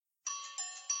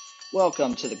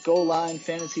Welcome to the Goal Line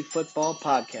Fantasy Football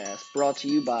Podcast, brought to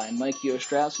you by Mike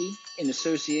Ostrowski in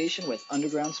association with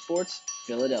Underground Sports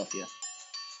Philadelphia.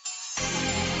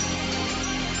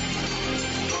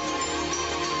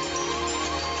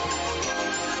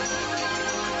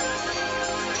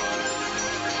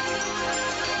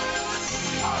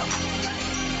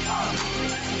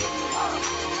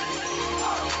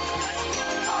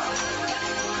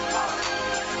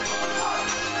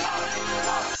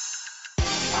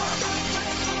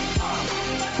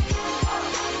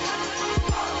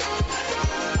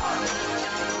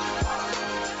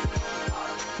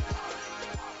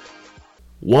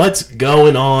 What's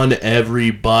going on,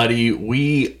 everybody?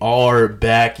 We are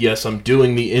back. Yes, I'm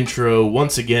doing the intro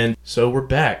once again. So we're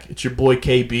back. It's your boy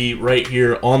KB right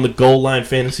here on the Goal Line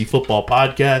Fantasy Football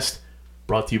Podcast,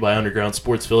 brought to you by Underground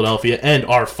Sports Philadelphia and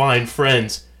our fine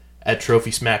friends at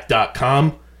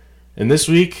TrophySmack.com. And this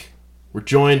week, we're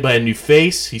joined by a new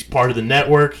face. He's part of the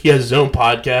network. He has his own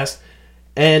podcast.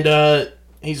 And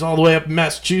he's all the way up in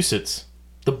Massachusetts.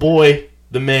 The boy,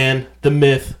 the man, the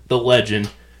myth, the legend,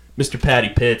 Mr. Patty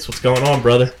Pitts. What's going on,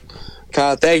 brother?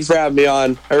 Kyle, thanks for having me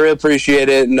on. I really appreciate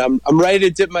it, and I'm ready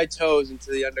to dip my toes into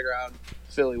the underground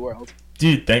Philly world.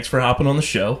 Dude, thanks for hopping on the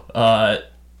show.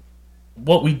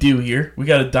 What we do here, we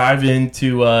got to dive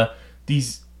into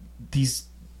these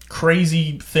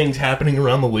crazy things happening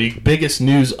around the league. Biggest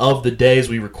news of the day as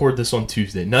we record this on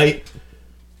Tuesday night.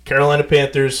 Carolina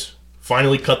Panthers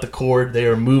finally cut the cord. They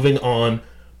are moving on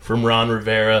from Ron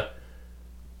Rivera.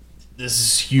 This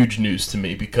is huge news to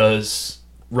me because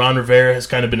Ron Rivera has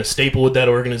kind of been a staple with that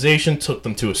organization, took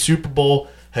them to a Super Bowl,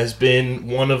 has been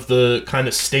one of the kind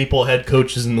of staple head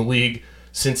coaches in the league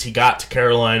since he got to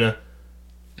Carolina.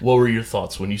 What were your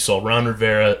thoughts when you saw Ron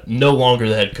Rivera no longer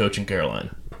the head coach in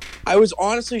Carolina? I was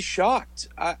honestly shocked.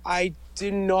 I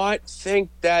did not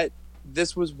think that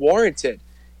this was warranted.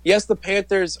 Yes, the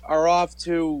Panthers are off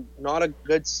to not a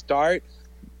good start.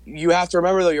 You have to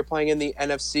remember, though, you're playing in the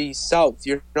NFC South.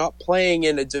 You're not playing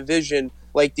in a division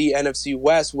like the NFC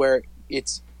West where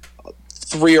it's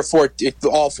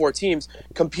all four teams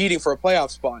competing for a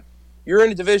playoff spot. You're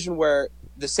in a division where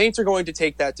the Saints are going to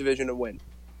take that division and win.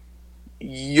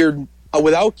 You're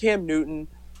without Cam Newton.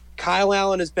 Kyle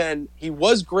Allen he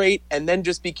was great and then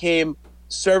just became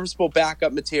serviceable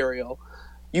backup material.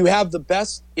 You have the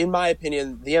best, in my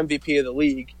opinion, the MVP of the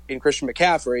league in Christian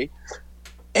McCaffrey.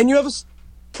 And you have a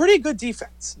pretty good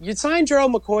defense. You signed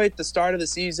Gerald McCoy at the start of the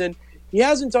season. He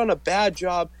hasn't done a bad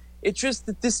job. It's just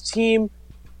that this team,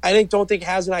 don't think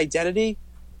has an identity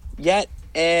yet,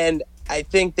 and I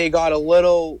think they got a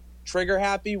little trigger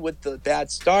happy with the bad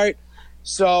start.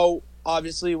 So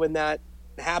obviously, when that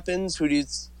happens, who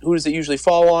does it usually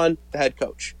fall on? The head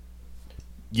coach.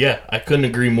 Yeah, I couldn't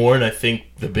agree more, and I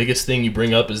think the biggest thing you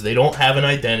bring up is they don't have an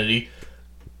identity.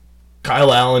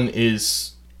 Kyle Allen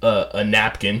is a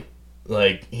napkin.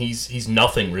 Like, he's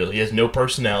nothing, really. He has no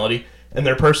personality. And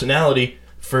their personality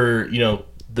for,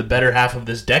 the better half of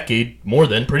this decade, more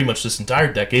than pretty much this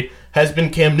entire decade, has been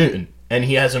Cam Newton. And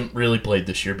he hasn't really played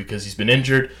this year because he's been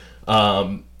injured.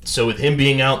 So with him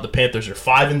being out, the Panthers are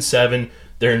 5-7.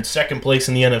 They're in second place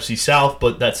in the NFC South,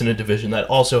 but that's in a division that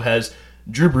also has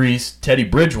Drew Brees, Teddy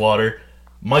Bridgewater,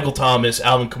 Michael Thomas,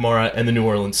 Alvin Kamara, and the New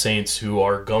Orleans Saints, who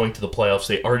are going to the playoffs.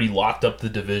 They already locked up the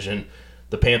division.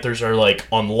 The Panthers are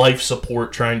on life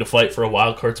support trying to fight for a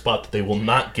wild card spot that they will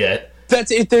not get. That's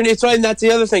it. And that's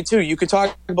the other thing, too. You could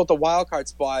talk about the wild card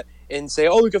spot and say,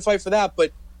 we could fight for that,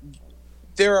 but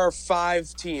there are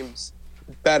 5 teams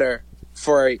better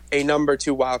for a number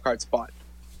 2 wild card spot.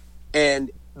 And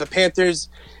the Panthers,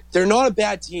 they're not a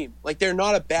bad team. They're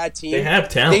not a bad team. They have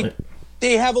talent.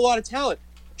 They have a lot of talent.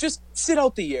 Just sit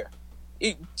out the year.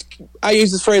 I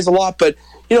use this phrase a lot, but,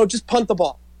 just punt the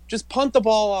ball. Just punt the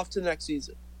ball off to the next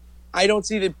season. I don't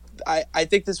see that. I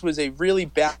think this was a really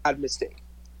bad mistake.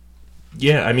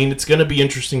 Yeah, it's going to be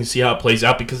interesting to see how it plays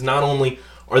out because not only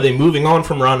are they moving on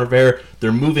from Ron Rivera,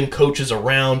 they're moving coaches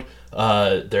around.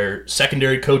 Their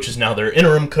secondary coach is now their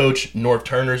interim coach. Norv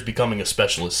Turner is becoming a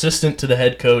special assistant to the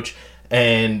head coach.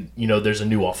 And, there's a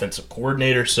new offensive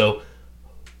coordinator. So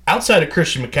outside of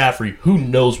Christian McCaffrey, who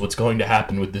knows what's going to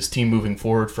happen with this team moving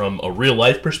forward from a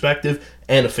real-life perspective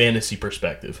and a fantasy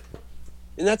perspective.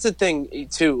 And that's the thing,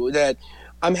 too, that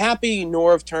I'm happy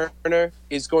Norv Turner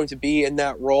is going to be in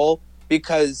that role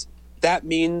because that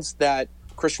means that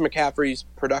Christian McCaffrey's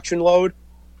production load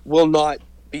will not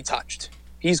be touched.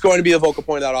 He's going to be the vocal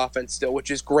point of that offense still,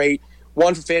 which is great.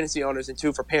 1, for fantasy owners, and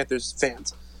 2, for Panthers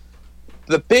fans.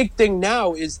 The big thing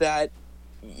now is that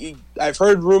I've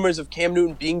heard rumors of Cam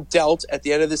Newton being dealt at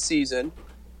the end of the season.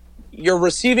 Your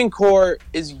receiving core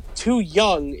is too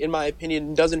young, in my opinion,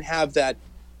 and doesn't have that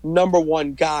number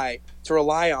one guy to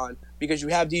rely on because you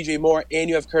have DJ Moore and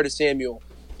you have Curtis Samuel.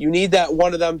 You need that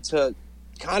one of them to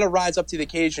kind of rise up to the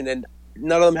occasion, and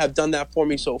none of them have done that for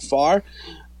me so far.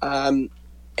 And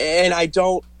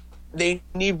they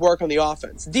need work on the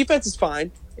offense. The defense is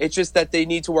fine. It's just that they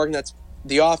need to work on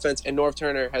the offense, and Norv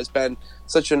Turner has been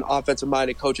such an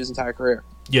offensive-minded coach his entire career.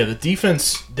 Yeah, the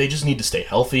defense, they just need to stay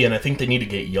healthy, and I think they need to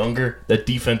get younger. That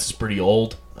defense is pretty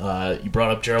old. You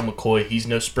brought up Gerald McCoy. He's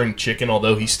no spring chicken,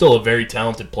 although he's still a very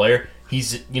talented player.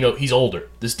 He's older.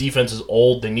 This defense is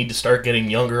old. They need to start getting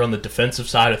younger on the defensive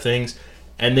side of things,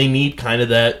 and they need kind of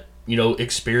that,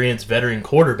 experienced veteran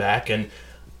quarterback. And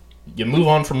you move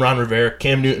on from Ron Rivera.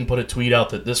 Cam Newton put a tweet out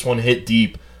that this one hit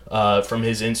deep from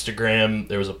his Instagram.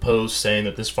 There was a post saying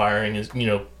that this firing is,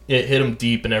 it hit him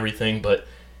deep and everything. But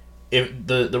if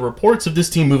the reports of this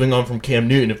team moving on from Cam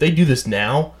Newton, if they do this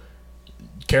now,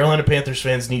 Carolina Panthers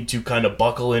fans need to kind of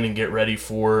buckle in and get ready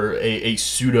for a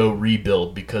pseudo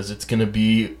rebuild, because it's going to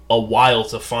be a while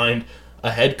to find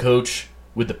a head coach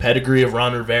with the pedigree of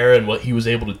Ron Rivera and what he was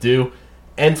able to do,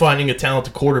 and finding a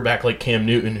talented quarterback like Cam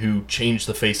Newton who changed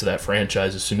the face of that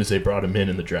franchise as soon as they brought him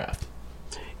in the draft.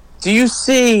 Do you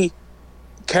see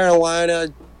Carolina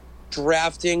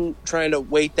drafting, trying to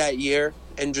wait that year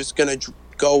and just going to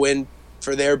go in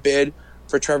for their bid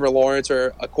for Trevor Lawrence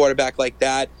or a quarterback like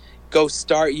that? Go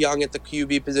start young at the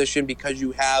QB position because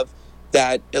you have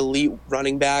that elite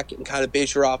running back and kind of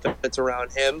base your offense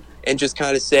around him, and just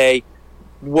kind of say,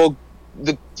 we'll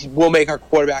make our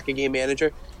quarterback a game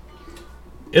manager?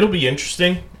 It'll be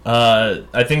interesting.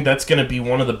 I think that's going to be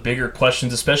one of the bigger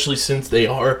questions, especially since they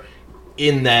are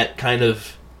in that kind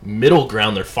of middle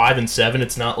ground. They're 5-7.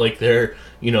 It's not like they're,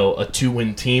 a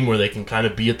 2-win team where they can kind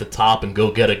of be at the top and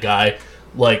go get a guy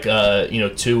like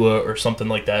Tua or something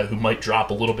like that, who might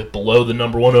drop a little bit below the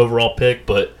number 1 overall pick.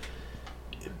 But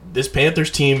this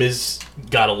Panthers team has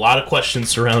got a lot of questions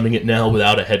surrounding it now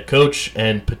without a head coach,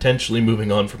 and potentially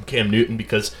moving on from Cam Newton,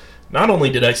 because not only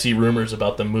did I see rumors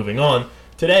about them moving on,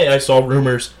 today I saw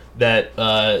rumors that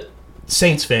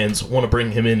Saints fans want to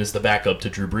bring him in as the backup to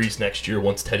Drew Brees next year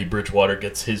once Teddy Bridgewater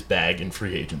gets his bag in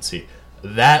free agency.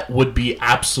 That would be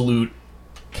absolute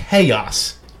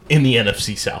chaos in the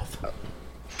NFC South.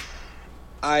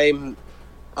 I'm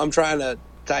trying to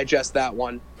digest that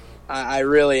one. I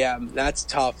really am. That's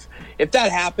tough. If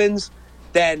that happens,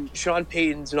 then Sean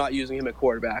Payton's not using him at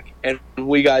quarterback, and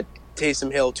we got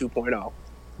Taysom Hill 2.0.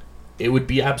 It would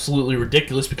be absolutely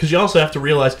ridiculous, because you also have to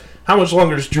realize, how much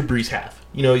longer does Drew Brees have?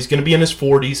 He's going to be in his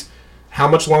 40s. How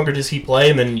much longer does he play?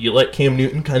 And then you let Cam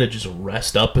Newton kind of just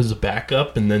rest up as a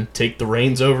backup and then take the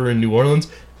reins over in New Orleans.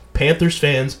 Panthers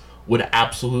fans would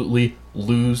absolutely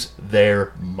lose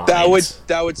their minds.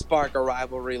 That would spark a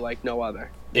rivalry like no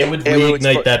other. It would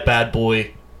reignite that bad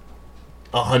boy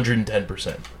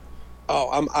 110%.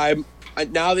 Oh, I'm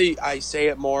now that I say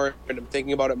it more and I'm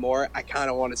thinking about it more, I kind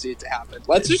of want to see it to happen.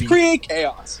 Let's just create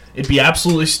chaos. It'd be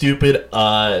absolutely stupid.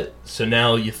 So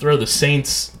now you throw the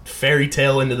Saints fairy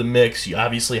tale into the mix. You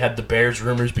obviously had the Bears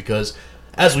rumors because,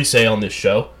 as we say on this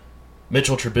show,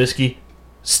 Mitchell Trubisky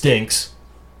stinks.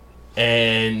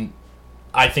 And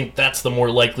I think that's the more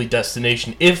likely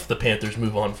destination if the Panthers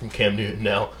move on from Cam Newton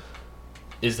now,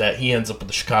 is that he ends up with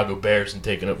the Chicago Bears and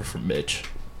taking over from Mitch.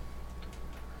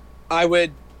 I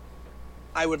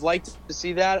would like to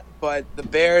see that, but the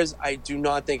Bears, I do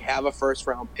not think, have a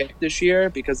first-round pick this year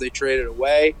because they traded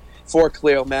away for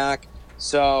Khalil Mack.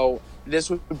 So this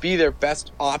would be their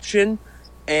best option,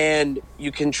 and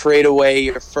you can trade away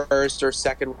your first or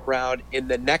second round in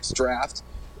the next draft.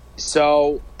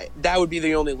 So that would be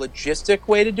the only logistic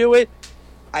way to do it.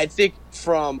 I think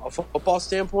from a football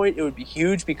standpoint, it would be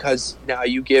huge because now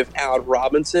you give Allen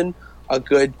Robinson a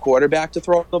good quarterback to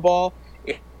throw the ball.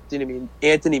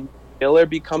 Anthony Miller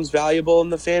becomes valuable in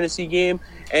the fantasy game,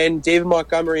 and David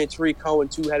Montgomery and Tariq Cohen,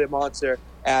 two-headed monster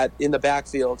in the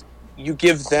backfield, you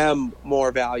give them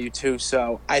more value too.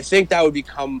 So I think that would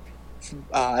become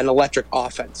an electric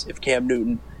offense if Cam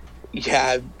Newton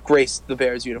graced the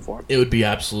Bears uniform. It would be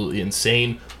absolutely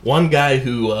insane. One guy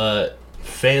who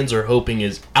fans are hoping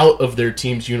is out of their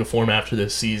team's uniform after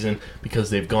this season because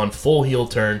they've gone full heel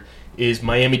turn is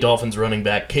Miami Dolphins running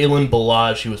back Kalen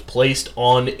Ballage. He was placed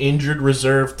on injured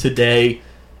reserve today,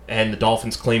 and the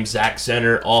Dolphins claim Zach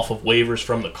Zenner off of waivers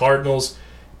from the Cardinals.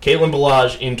 Kalen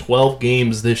Ballage in 12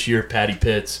 games this year, Patty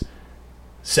Pitts,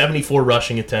 74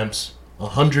 rushing attempts,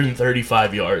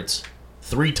 135 yards,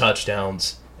 3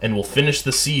 touchdowns, and will finish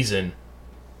the season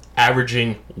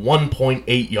averaging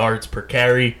 1.8 yards per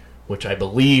carry, which I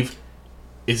believe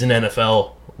is an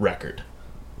NFL record.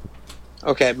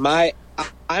 Okay,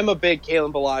 I'm a big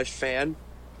Kalen Ballage fan.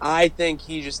 I think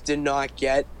he just did not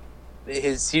get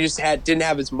he just didn't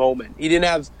have his moment. He didn't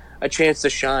have a chance to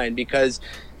shine because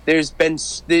there's been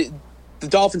the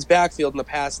Dolphins' backfield in the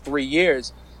past 3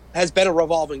 years has been a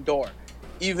revolving door.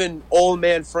 Even old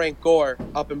man Frank Gore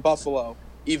up in Buffalo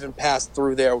even passed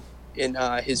through there in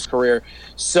his career.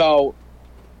 So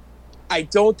I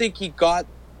don't think he got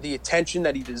the attention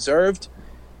that he deserved.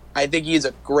 I think he is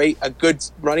a good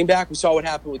running back. We saw what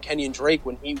happened with Kenyon Drake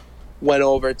when he went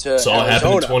over to Saw Arizona. it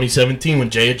happen in 2017 when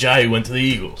Jay Ajayi went to the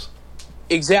Eagles.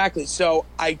 Exactly. So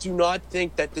I do not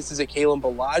think that this is a Kalen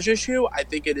Ballage issue. I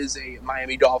think it is a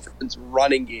Miami Dolphins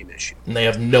running game issue. And they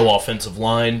have no offensive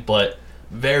line, but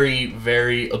very,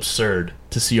 very absurd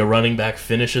to see a running back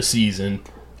finish a season,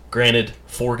 granted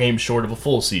 4 games short of a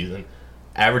full season,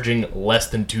 averaging less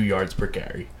than 2 yards per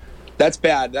carry. That's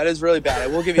bad. That is really bad. I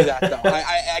will give you that, though.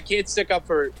 I can't stick up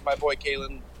for my boy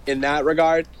Kalen in that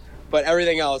regard, but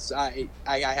everything else, I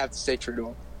have to stay true to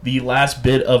him. The last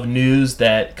bit of news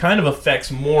that kind of affects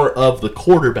more of the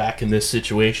quarterback in this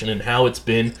situation and how it's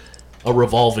been a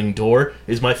revolving door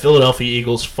is my Philadelphia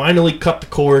Eagles finally cut the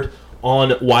cord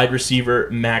on wide receiver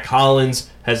Mac Hollins.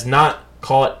 Has not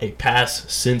caught a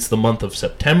pass since the month of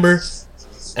September,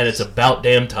 and it's about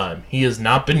damn time. He has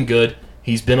not been good.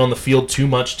 He's been on the field too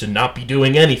much to not be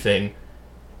doing anything,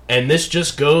 and this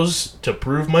just goes to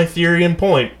prove my theory and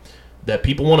point that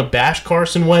people want to bash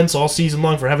Carson Wentz all season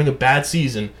long for having a bad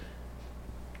season.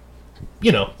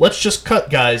 You know, let's just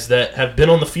cut guys that have been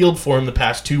on the field for him the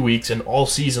past 2 weeks and all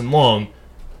season long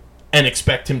and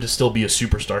expect him to still be a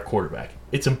superstar quarterback.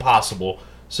 It's impossible.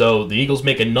 So the Eagles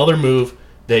make another move.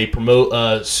 They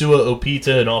promote Sua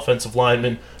Opeta, an offensive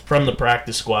lineman, from the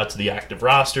practice squad to the active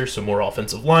roster, so more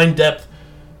offensive line depth.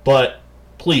 But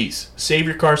please, save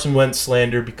your Carson Wentz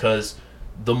slander, because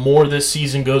the more this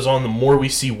season goes on, the more we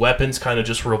see weapons kind of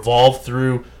just revolve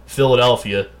through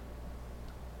Philadelphia,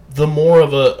 the more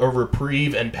of a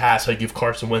reprieve and pass I give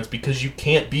Carson Wentz, because you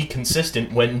can't be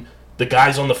consistent when the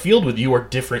guys on the field with you are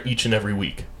different each and every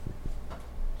week.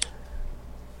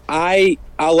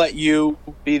 I'll let you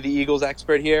be the Eagles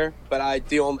expert here, but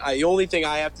the only thing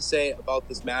I have to say about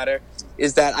this matter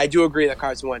is that I do agree that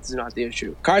Carson Wentz is not the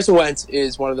issue. Carson Wentz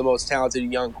is one of the most talented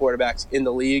young quarterbacks in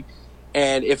the league,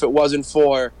 and if it wasn't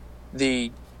for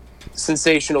the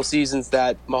sensational seasons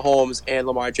that Mahomes and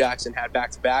Lamar Jackson had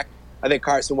back-to-back, I think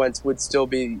Carson Wentz would still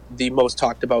be the most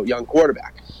talked about young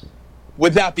quarterback.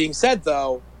 With that being said,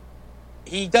 though,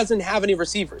 he doesn't have any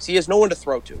receivers. He has no one to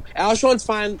throw to.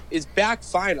 Alshon is back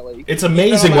finally. It's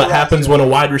amazing what happens when a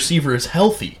wide receiver is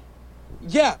healthy.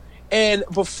 Yeah, and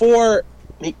before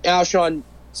Alshon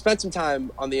spent some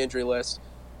time on the injury list,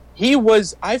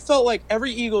 I felt like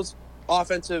every Eagles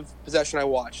offensive possession I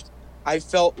watched, I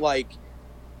felt like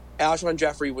Alshon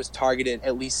Jeffrey was targeted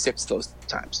at least 6 of those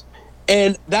times.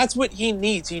 And that's what he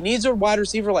needs. He needs a wide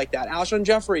receiver like that. Alshon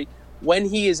Jeffrey, when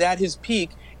he is at his peak,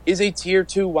 is a tier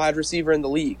 2 wide receiver in the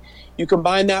league. You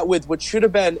combine that with what should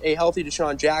have been a healthy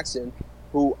Deshaun Jackson,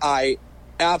 who I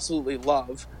absolutely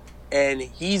love, and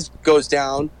he goes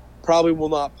down, probably will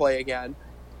not play again.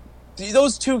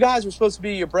 Those 2 guys were supposed to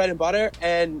be your bread and butter,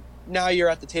 and now you're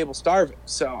at the table starving.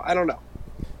 So, I don't know.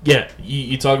 Yeah,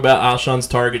 you talk about Alshon's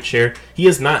target share. He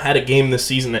has not had a game this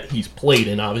season that he's played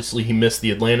in. Obviously, he missed the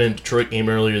Atlanta and Detroit game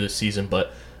earlier this season,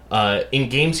 but in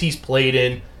games he's played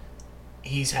in,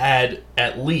 he's had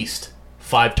at least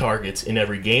 5 targets in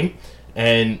every game.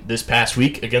 And this past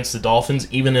week against the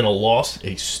Dolphins, even in a loss,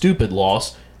 a stupid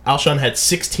loss, Alshon had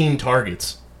 16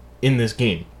 targets in this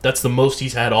game. That's the most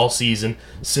he's had all season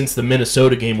since the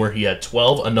Minnesota game where he had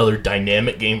 12, another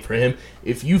dynamic game for him.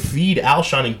 If you feed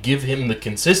Alshon and give him the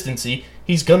consistency,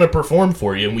 he's going to perform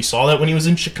for you. And we saw that when he was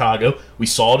in Chicago. We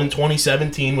saw it in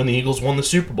 2017 when the Eagles won the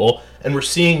Super Bowl. And we're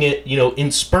seeing it,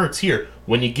 in spurts here.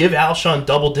 When you give Alshon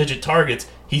double-digit targets,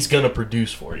 he's going to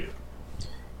produce for you.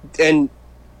 And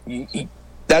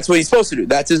that's what he's supposed to do.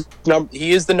 That's his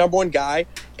he is the number one guy,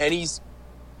 and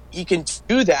he can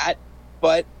do that,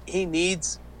 but he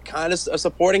needs kind of a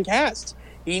supporting cast.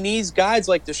 He needs guys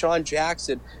like Deshaun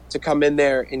Jackson to come in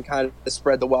there and kind of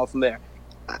spread the wealth from there.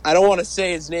 I don't want to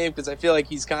say his name because I feel like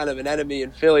he's kind of an enemy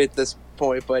in Philly at this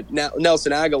point, but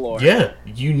Nelson Aguilar. Yeah,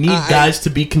 you need guys to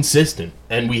be consistent,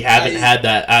 and we haven't had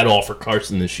that at all for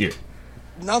Carson this year.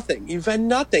 Nothing. You've had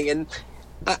nothing, and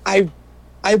I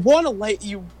want to let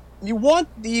you want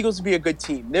the Eagles to be a good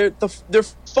team. They're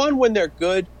fun when they're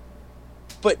good,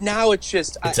 but now it's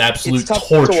just it's absolute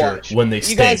torture when they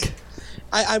stink.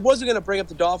 I wasn't going to bring up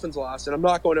the Dolphins loss, and I'm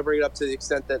not going to bring it up to the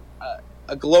extent that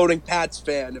a gloating Pats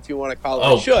fan, if you want to call it,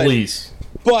 oh, should. Please.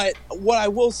 But what I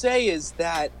will say is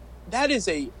that is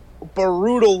a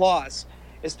brutal loss,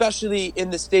 especially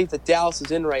in the state that Dallas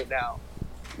is in right now.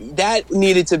 That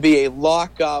needed to be a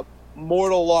lock-up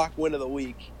mortal lock win of the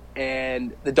week,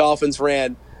 and the Dolphins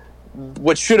ran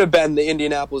what should have been the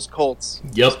Indianapolis Colts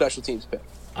special teams pick.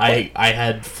 I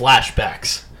had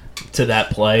flashbacks to that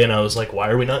play, and I was like, why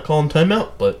are we not calling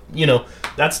timeout? But,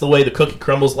 that's the way the cookie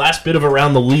crumbles. Last bit of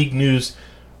around the league news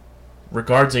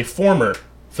regards a former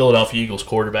Philadelphia Eagles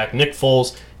quarterback. Nick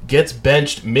Foles gets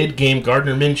benched mid-game.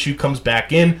 Gardner Minshew comes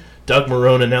back in. Doug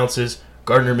Marrone announces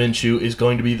Gardner Minshew is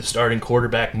going to be the starting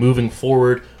quarterback moving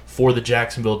forward for the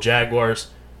Jacksonville Jaguars.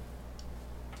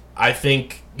 I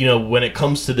think, when it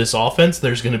comes to this offense,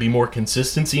 there's going to be more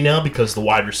consistency now because the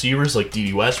wide receivers like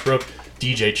Dede Westbrook,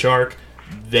 DJ Chark,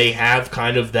 they have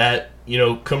kind of that,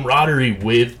 camaraderie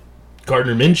with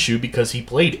Gardner Minshew because he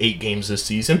played 8 games this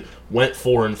season, went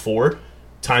 4-4.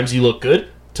 Times he looked good,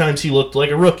 times he looked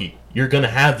like a rookie. You're going to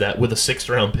have that with a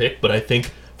 6th-round pick, but I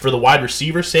think for the wide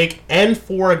receiver's sake and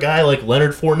for a guy like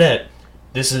Leonard Fournette,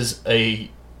 this is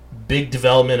a big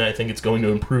development. I think it's going to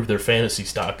improve their fantasy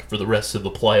stock for the rest of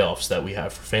the playoffs that we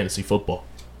have for fantasy football.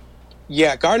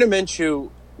 Yeah, Gardner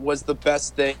Minshew was the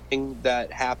best thing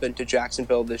that happened to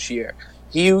Jacksonville this year.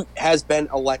 He has been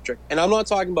electric. And I'm not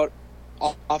talking about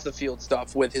off-the-field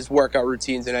stuff with his workout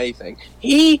routines and anything.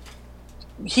 He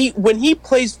when he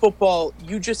plays football,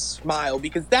 you just smile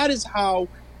because that is how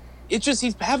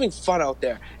he's having fun out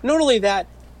there. Not only that,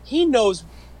 he knows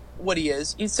what he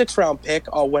is. He's a 6th-round pick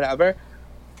or whatever,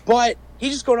 but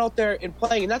he's just going out there and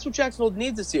playing, and that's what Jacksonville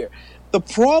needs this year. The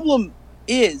problem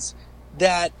is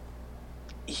that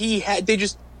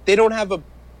they don't have a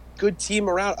good team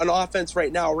around an offense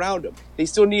right now around him. They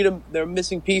still need him. They're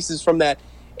missing pieces from that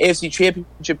AFC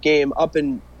Championship game up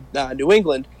in New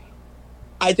England.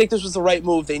 I think this was the right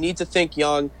move. They need to think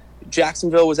young.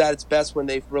 Jacksonville was at its best when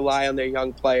they rely on their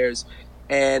young players.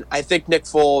 And I think Nick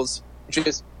Foles,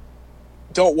 just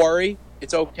don't worry.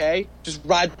 It's okay. Just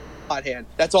ride the hot hand.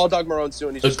 That's all Doug Marrone's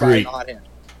doing. He's just riding the hot hand.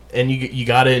 And you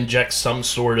got to inject some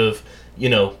sort of,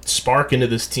 spark into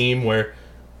this team where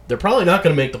they're probably not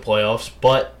going to make the playoffs,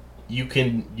 but you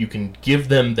can give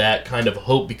them that kind of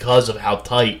hope because of how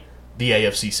tight the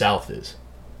AFC South is.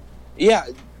 Yeah,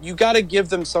 you got to give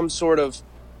them some sort of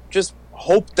just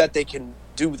hope that they can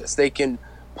do this. They can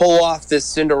pull off this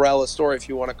Cinderella story, if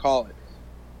you want to call it.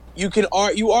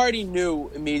 You already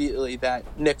knew immediately that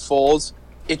Nick Foles.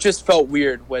 It just felt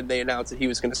weird when they announced that he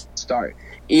was going to start.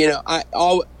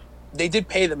 They did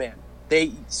pay the man.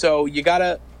 So you got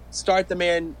to start the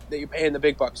man that you're paying the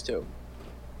big bucks to.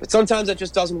 But sometimes that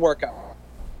just doesn't work out.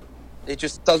 It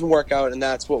just doesn't work out, and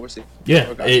that's what we're seeing.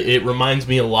 Yeah, it reminds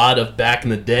me a lot of back in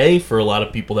the day, for a lot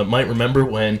of people that might remember,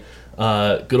 when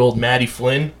good old Matty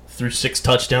Flynn threw 6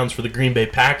 touchdowns for the Green Bay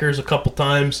Packers a couple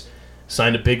times,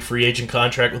 signed a big free agent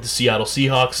contract with the Seattle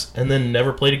Seahawks, and then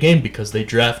never played a game because they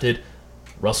drafted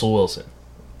Russell Wilson.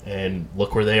 And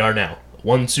look where they are now.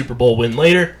 1 Super Bowl win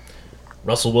later,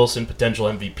 Russell Wilson, potential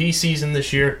MVP season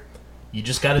this year. You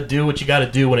just got to do what you got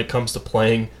to do when it comes to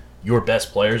playing your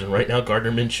best players, and right now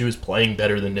Gardner Minshew is playing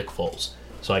better than Nick Foles.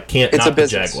 So I can't knock the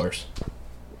Jaguars.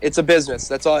 It's a business.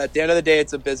 That's all. At the end of the day,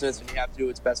 it's a business, and you have to do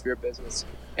what's best for your business.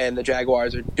 And the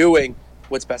Jaguars are doing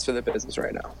what's best for the business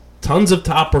right now. Tons of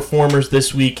top performers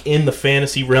this week in the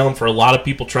fantasy realm for a lot of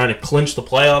people trying to clinch the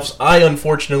playoffs. I,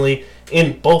 unfortunately,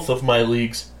 in both of my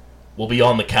leagues, will be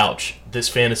on the couch this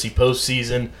fantasy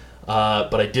postseason.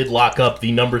 But I did lock up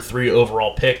the number 3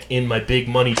 overall pick in my Big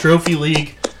Money Trophy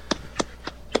League.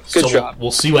 Good job.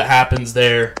 We'll see what happens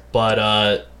there.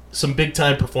 But some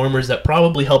big-time performers that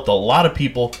probably helped a lot of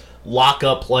people lock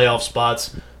up playoff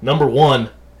spots. Number 1,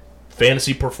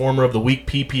 Fantasy Performer of the Week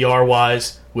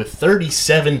PPR-wise, with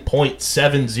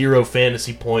 37.70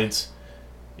 fantasy points,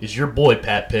 is your boy,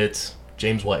 Pat Pitts,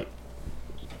 James White.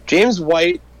 James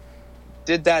White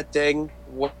did that thing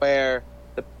where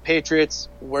the Patriots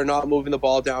were not moving the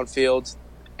ball downfield,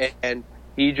 and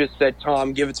he just said,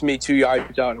 Tom, give it to me 2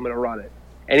 yards out, I'm going to run it.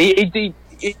 And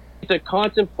it's a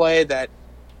constant play that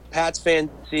Pats fans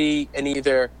see and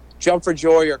either jump for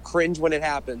joy or cringe when it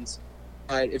happens.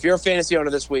 If you're a fantasy owner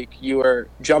this week, you are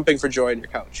jumping for joy on your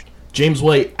couch. James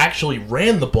White actually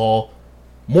ran the ball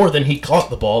more than he caught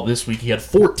the ball this week. He had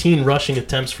 14 rushing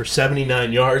attempts for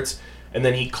 79 yards, and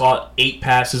then he caught 8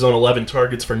 passes on 11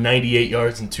 targets for 98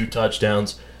 yards and 2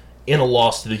 touchdowns in a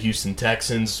loss to the Houston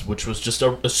Texans, which was just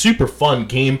a super fun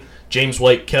game. James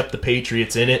White kept the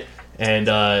Patriots in it, and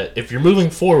if you're moving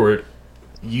forward,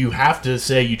 you have to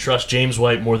say you trust James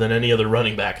White more than any other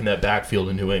running back in that backfield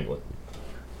in New England.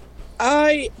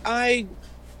 I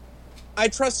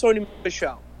trust Sony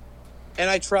Michel,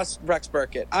 and I trust Rex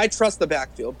Burkhead. I trust the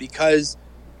backfield because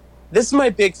this is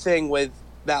my big thing with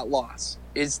that loss,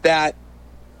 is that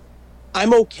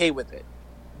I'm okay with it.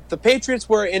 The Patriots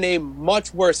were in a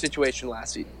much worse situation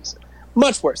last season.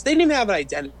 Much worse. They didn't even have an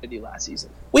identity last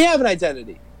season. We have an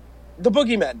identity. The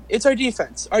boogeymen. It's our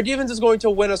defense. Our defense is going to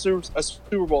win a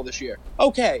Super Bowl this year.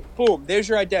 Okay, boom, there's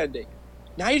your identity.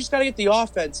 Now you just got to get the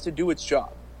offense to do its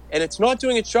job. And it's not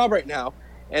doing its job right now.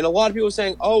 And a lot of people are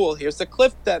saying, oh, well, here's the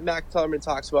cliff that Mac Kellerman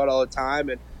talks about all the time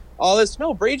and all this.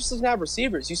 No, Brady just doesn't have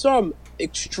receivers. You saw him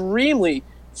extremely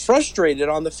frustrated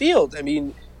on the field. I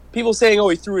mean, people saying, oh,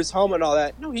 he threw his helmet and all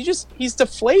that. No, he's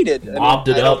deflated. Lobbed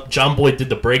it up. John Boyd did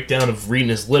the breakdown of reading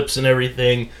his lips and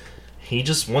everything. He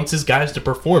just wants his guys to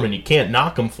perform, and you can't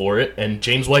knock him for it. And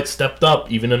James White stepped up,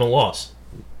 even in a loss.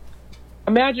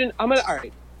 Imagine, I'm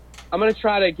gonna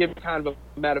try to give kind of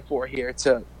a metaphor here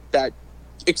that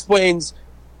explains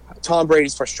Tom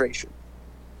Brady's frustration.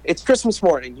 It's Christmas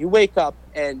morning. You wake up,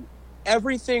 and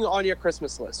everything on your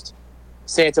Christmas list,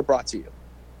 Santa brought to you.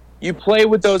 You play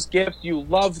with those gifts, you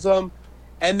love them,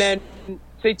 and then,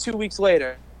 say 2 weeks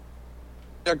later,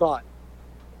 they're gone.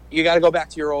 You got to go back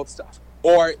to your old stuff.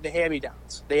 Or the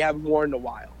hand-me-downs. They haven't worn in a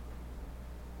while.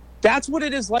 That's what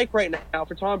it is like right now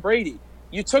for Tom Brady.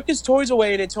 You took his toys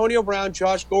away in Antonio Brown,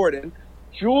 Josh Gordon.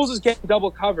 Jules is getting double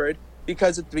covered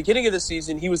because at the beginning of the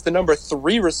season, he was the number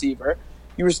 3 receiver.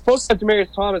 You were supposed to have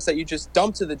Demaryius Thomas that you just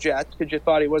dumped to the Jets because you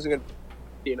thought he wasn't going to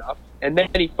be enough. And then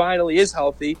he finally is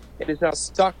healthy and is now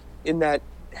stuck in that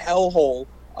hellhole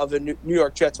of the New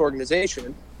York Jets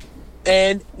organization.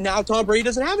 And now Tom Brady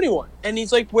doesn't have anyone. And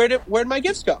he's like, where'd my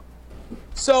gifts go?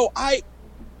 So I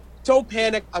don't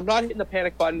panic. I'm not hitting the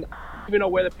panic button. I don't even know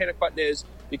where the panic button is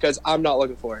because I'm not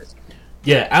looking for it.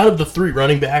 Yeah, out of the 3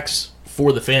 running backs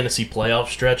for the fantasy playoff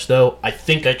stretch, though, I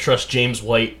think I trust James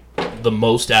White the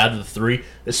most out of the 3,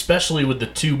 especially with the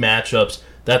 2 matchups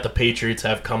that the Patriots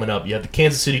have coming up. You have the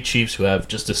Kansas City Chiefs, who have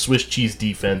just a Swiss cheese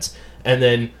defense, and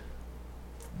then,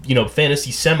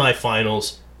 fantasy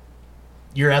semifinals,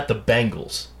 you're at the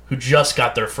Bengals, who just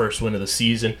got their first win of the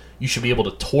season. You should be able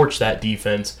to torch that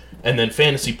defense. And then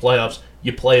fantasy playoffs,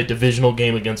 you play a divisional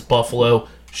game against Buffalo.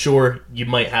 Sure, you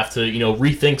might have to,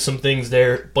 rethink some things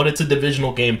there, but it's a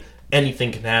divisional game.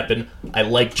 Anything can happen. I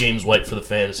like James White for the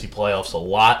fantasy playoffs a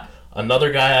lot.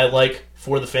 Another guy I like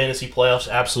for the fantasy playoffs,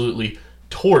 absolutely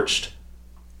torched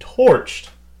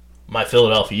my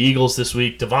Philadelphia Eagles this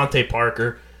week. Devontae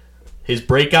Parker, his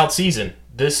breakout season.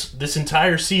 This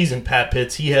entire season, Pat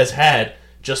Pitts, he has had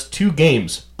just 2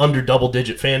 games under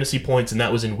double-digit fantasy points, and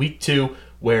that was in Week 2,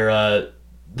 where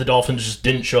the Dolphins just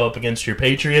didn't show up against your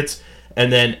Patriots,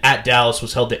 and then at Dallas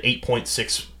was held to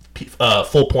 8.6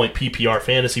 full-point PPR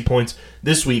fantasy points.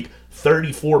 This week,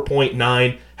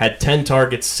 34.9, had 10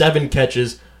 targets, 7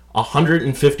 catches,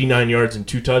 159 yards, and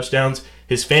 2 touchdowns.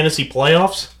 His fantasy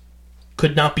playoffs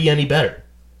could not be any better.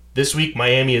 This week,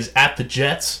 Miami is at the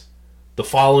Jets. The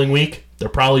following week, they're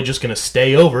probably just going to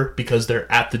stay over because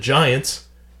they're at the Giants.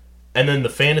 And then the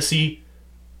fantasy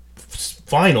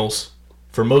finals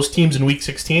for most teams in Week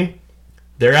 16,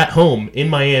 they're at home in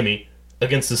Miami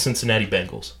against the Cincinnati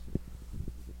Bengals.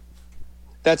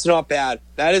 That's not bad.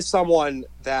 That is someone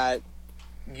that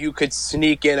you could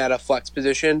sneak in at a flex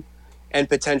position and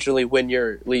potentially win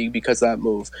your league because of that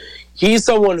move. He's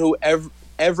someone who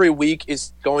every week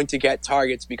is going to get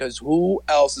targets because who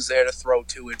else is there to throw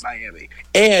to in Miami?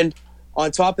 And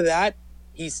on top of that,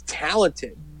 he's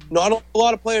talented. Not a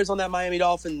lot of players on that Miami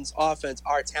Dolphins offense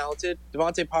are talented.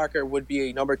 Devontae Parker would be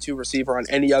a number 2 receiver on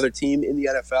any other team in the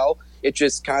NFL. It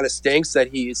just kind of stinks that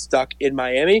he is stuck in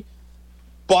Miami.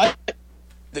 But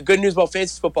the good news about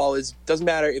fantasy football is it doesn't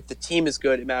matter if the team is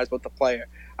good, it matters about the player.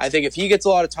 I think if he gets a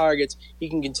lot of targets, he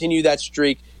can continue that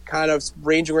streak, kind of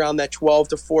ranging around that 12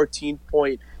 to 14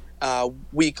 point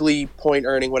weekly point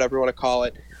earning, whatever you want to call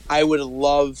it. I would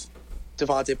love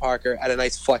Devontae Parker at a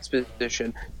nice flex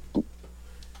position.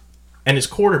 And his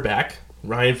quarterback,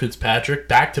 Ryan Fitzpatrick,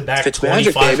 back-to-back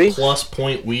 25-plus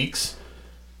point weeks.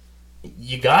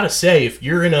 You got to say, if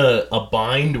you're in a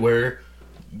bind where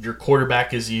your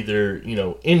quarterback is either,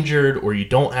 injured or you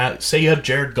don't have, say you have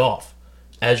Jared Goff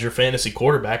as your fantasy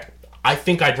quarterback, I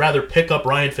think I'd rather pick up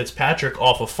Ryan Fitzpatrick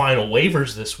off of final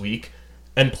waivers this week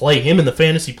and play him in the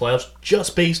fantasy playoffs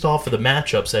just based off of the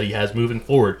matchups that he has moving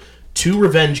forward. 2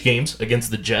 revenge games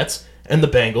against the Jets and the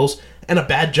Bengals and a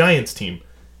bad Giants team.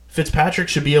 Fitzpatrick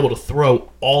should be able to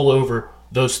throw all over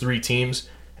those 3 teams,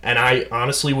 and I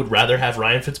honestly would rather have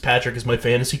Ryan Fitzpatrick as my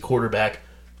fantasy quarterback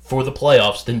for the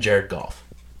playoffs than Jared Goff.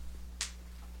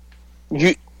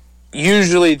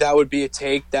 Usually that would be a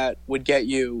take that would get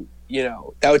you,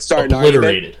 that would start obliterated. An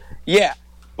argument. Yeah,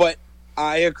 but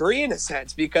I agree in a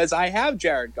sense because I have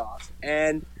Jared Goff,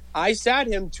 and I sat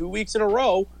him 2 weeks in a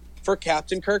row for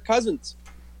Captain Kirk Cousins.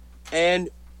 And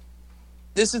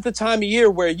this is the time of year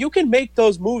where you can make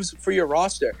those moves for your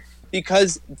roster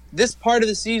because this part of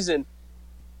the season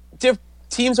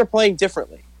teams are playing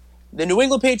differently. The New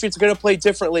England Patriots are going to play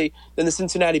differently than the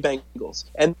Cincinnati Bengals.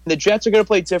 And the Jets are going to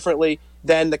play differently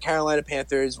than the Carolina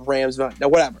Panthers, Rams, now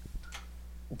whatever.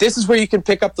 This is where you can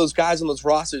pick up those guys on those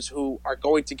rosters who are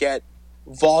going to get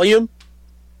volume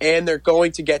and they're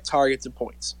going to get targets and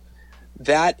points.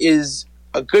 That is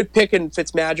a good pick in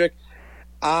Fitzmagic.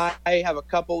 I have a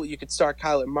couple. You could start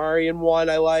Kyler Murray in one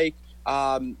I like.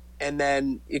 And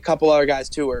then a couple other guys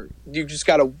too. Or you just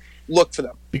got to look for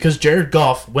them. Because Jared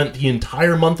Goff went the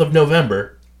entire month of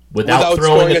November without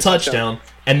throwing a touchdown.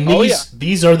 And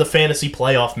these are the fantasy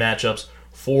playoff matchups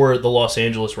for the Los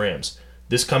Angeles Rams.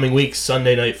 This coming week,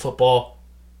 Sunday Night Football,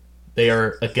 they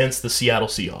are against the Seattle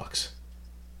Seahawks.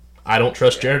 I don't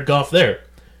trust Jared Goff there.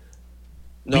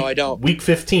 No, I don't. Week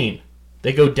 15,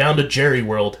 they go down to Jerry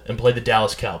World and play the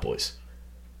Dallas Cowboys.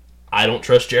 I don't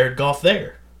trust Jared Goff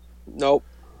there. Nope.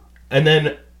 And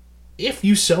then, if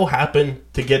you so happen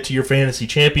to get to your fantasy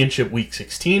championship week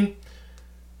 16,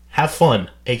 have fun.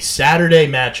 A Saturday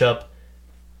matchup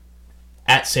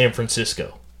at San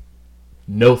Francisco.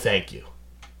 No thank you.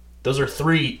 Those are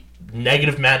 3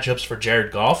 negative matchups for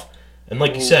Jared Goff. And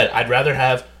like you said, I'd rather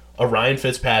have a Ryan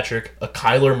Fitzpatrick, a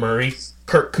Kyler Murray,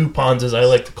 Kirk Coupons, as I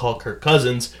like to call Kirk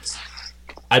Cousins.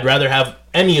 I'd rather have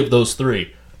any of those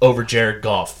 3 over Jared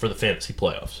Goff for the fantasy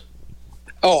playoffs.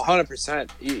 Oh, 100%.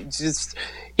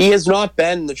 He has not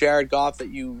been the Jared Goff that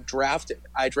you drafted.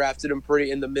 I drafted him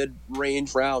pretty in the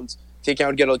mid-range rounds, thinking I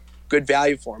would get a good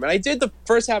value for him. And I did the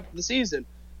first half of the season.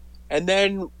 And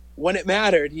then when it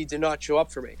mattered, he did not show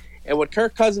up for me. And when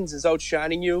Kirk Cousins is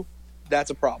outshining you, that's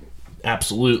a problem.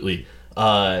 Absolutely.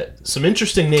 Some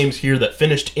interesting names here that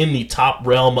finished in the top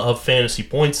realm of fantasy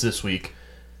points this week.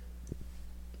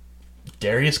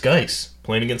 Darius Geis,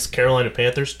 playing against the Carolina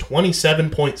Panthers,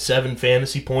 27.7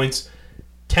 fantasy points,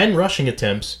 10 rushing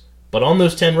attempts, but on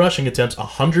those 10 rushing attempts,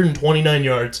 129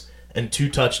 yards and 2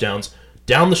 touchdowns.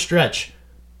 Down the stretch,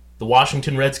 the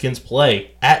Washington Redskins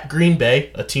play at Green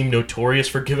Bay, a team notorious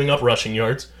for giving up rushing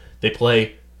yards. They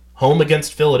play home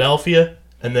against Philadelphia,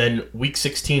 and then Week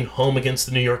 16 home against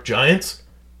the New York Giants.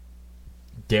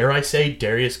 Dare I say,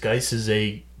 Darius Geis is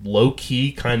a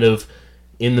low-key kind of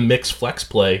in-the-mix flex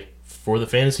play for the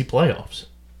fantasy playoffs.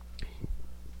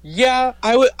 Yeah,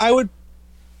 I would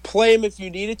play him if you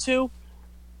needed to.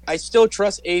 I still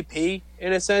trust AP in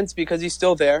a sense because he's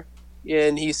still there,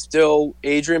 and he's still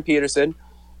Adrian Peterson,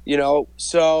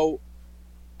 so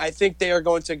I think they are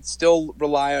going to still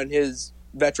rely on his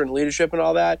veteran leadership and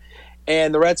all that.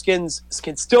 And the Redskins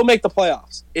can still make the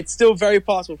playoffs. It's still very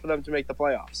possible for them to make the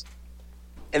playoffs.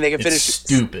 And they can finish. It's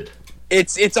stupid.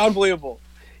 It's unbelievable.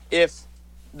 If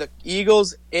the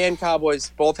Eagles and Cowboys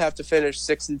both have to finish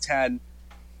 6-10,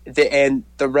 and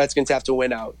the Redskins have to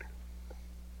win out,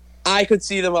 I could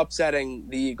see them upsetting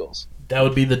the Eagles. That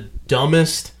would be the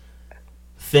dumbest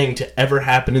thing to ever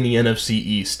happen in the NFC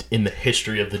East in the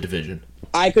history of the division.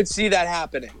 I could see that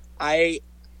happening.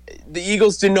 The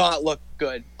Eagles did not look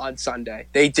good on Sunday.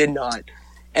 They did not.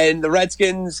 And the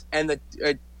Redskins and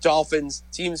the Dolphins,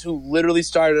 teams who literally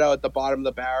started out at the bottom of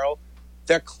the barrel,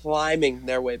 they're climbing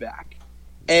their way back.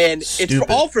 And Stupid.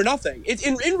 It's all for nothing.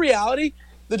 In reality,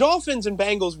 the Dolphins and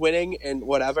Bengals winning and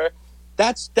whatever,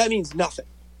 that means nothing.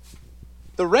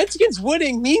 The Redskins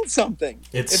winning means something.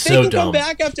 It's if so they can dumb. come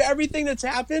back after everything that's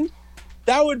happened,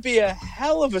 that would be a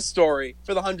hell of a story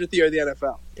for the 100th year of the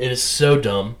NFL. It is so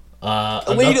dumb.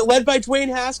 Led by Dwayne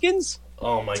Haskins?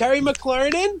 Oh my! Terry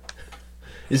McLaurin?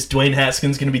 Is Dwayne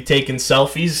Haskins going to be taking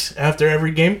selfies after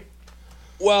every game?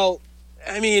 Well,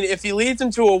 I mean, if he leads him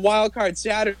to a wild card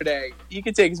Saturday, he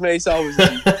can take as many selfies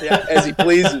as he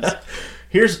pleases.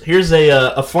 Here's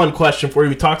a fun question for you.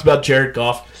 We talked about Jared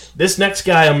Goff. This next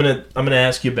guy I'm gonna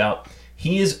ask you about.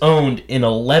 He is owned in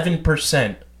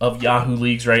 11% of Yahoo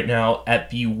leagues right now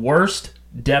at the worst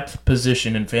depth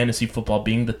position in fantasy football,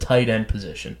 being the tight end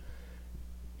position.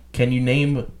 Can you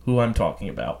name who I'm talking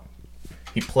about?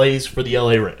 He plays for the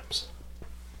LA Rams.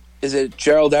 Is it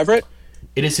Gerald Everett?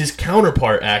 It is his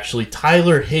counterpart, actually,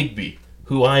 Tyler Higbee,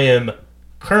 who I am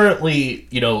currently,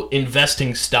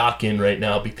 investing stock in right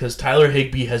now because Tyler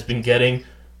Higbee has been getting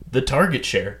the target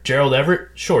share. Gerald Everett,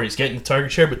 sure, he's getting the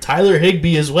target share, but Tyler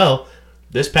Higbee as well.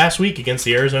 This past week against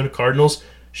the Arizona Cardinals,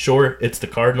 sure, it's the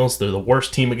Cardinals. They're the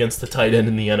worst team against the tight end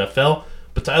in the NFL.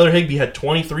 But Tyler Higbee had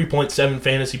 23.7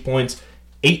 fantasy points,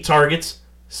 8 targets,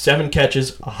 7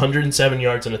 catches, 107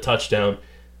 yards, and a touchdown.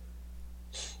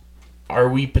 Are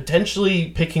we potentially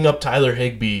picking up Tyler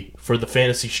Higbee for the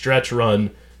fantasy stretch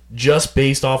run just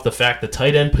based off the fact the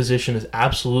tight end position is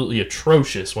absolutely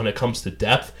atrocious when it comes to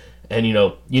depth? And,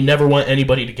 you never want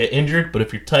anybody to get injured, but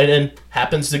if your tight end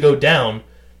happens to go down,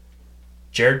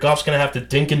 Jared Goff's going to have to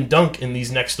dink and dunk in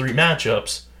these next 3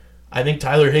 matchups. I think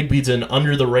Tyler Higbee's an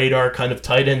under-the-radar kind of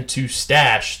tight end 2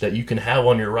 stash that you can have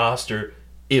on your roster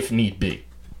if need be.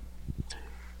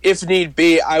 If need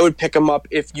be, I would pick him up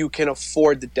if you can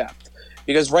afford the depth.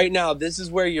 Because right now, this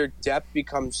is where your depth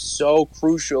becomes so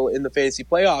crucial in the fantasy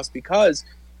playoffs, because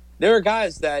there are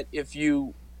guys that if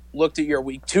you looked at your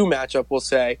week 2 matchup, we'll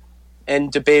say,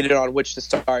 and debated on which to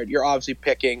start, you're obviously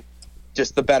picking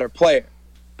just the better player.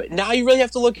 But now you really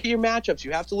have to look at your matchups.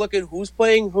 You have to look at who's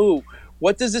playing who.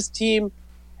 What does this team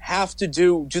have to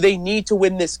do? Do they need to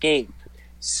win this game?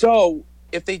 So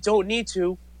if they don't need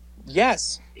to,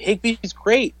 yes, Higbee's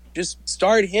great. Just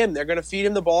start him. They're going to feed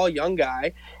him the ball, young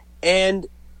guy. And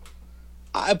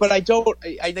I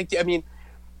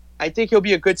think he'll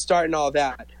be a good start and all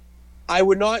that. I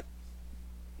would not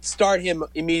start him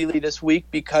immediately this week,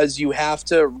 because you have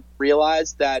to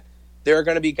realize that there are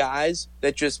going to be guys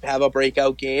that just have a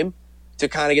breakout game to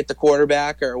kind of get the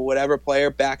quarterback or whatever player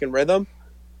back in rhythm.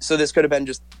 So this could have been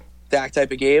just that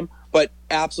type of game. But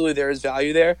absolutely there is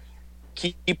value there.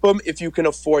 Keep them if you can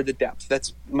afford the depth.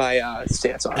 That's my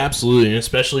stance on it. Absolutely, and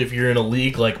especially if you're in a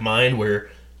league like mine where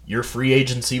your free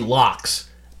agency locks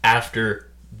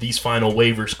after these final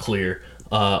waivers clear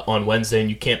on Wednesday and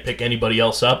you can't pick anybody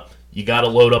else up. You got to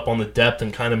load up on the depth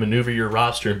and kind of maneuver your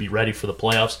roster and be ready for the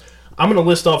playoffs. I'm going to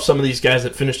list off some of these guys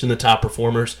that finished in the top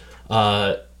performers.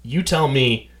 You tell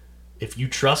me if you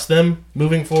trust them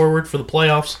moving forward for the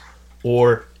playoffs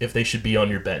or if they should be on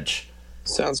your bench.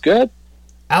 Sounds good.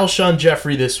 Alshon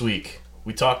Jeffrey this week.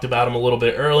 We talked about him a little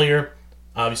bit earlier.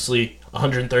 Obviously,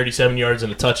 137 yards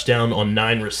and a touchdown on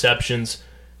 9 receptions.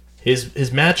 His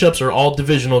matchups are all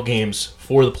divisional games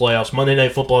for the playoffs. Monday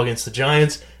Night Football against the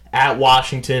Giants, at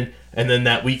Washington, and then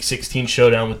that Week 16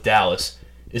 showdown with Dallas.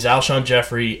 Is Alshon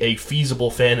Jeffrey a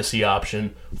feasible fantasy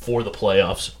option for the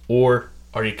playoffs, or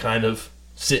are you kind of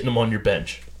sitting him on your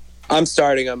bench? I'm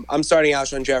starting him. I'm starting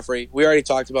Alshon Jeffrey. We already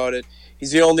talked about it.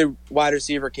 He's the only wide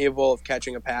receiver capable of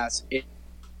catching a pass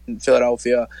in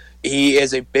Philadelphia. He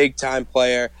is a big-time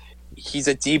player. He's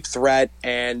a deep threat,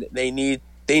 and they need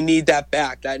that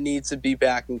back. That needs to be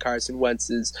back in Carson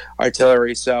Wentz's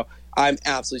artillery. So I'm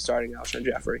absolutely starting Alshon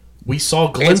Jeffrey. We saw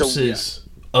glimpses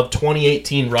of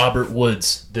 2018 Robert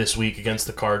Woods this week against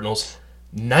the Cardinals.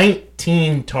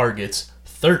 19 targets,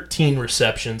 13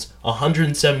 receptions,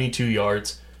 172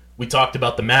 yards. We talked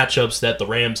about the matchups that the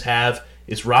Rams have.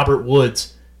 Is Robert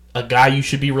Woods a guy you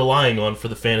should be relying on for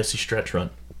the fantasy stretch run?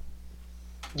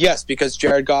 Yes, because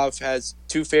Jared Goff has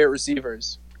 2 favorite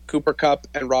receivers, Cooper Kupp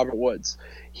and Robert Woods.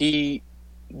 He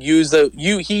used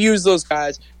those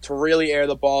guys to really air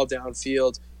the ball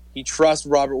downfield. He trusts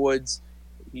Robert Woods,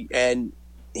 and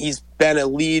he's been a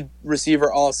lead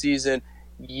receiver all season.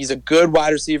 He's a good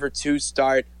wide receiver to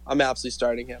start. I'm absolutely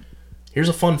starting him. Here's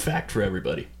a fun fact for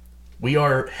everybody. We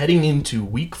are heading into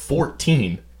Week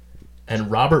 14,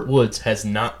 and Robert Woods has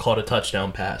not caught a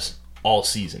touchdown pass all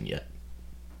season yet.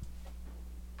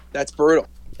 That's brutal.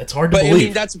 It's hard to believe.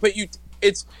 I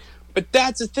mean, but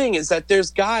that's the thing, is that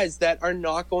there's guys that are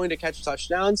not going to catch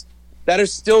touchdowns that are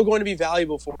still going to be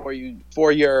valuable for you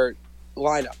for your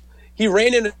lineup. He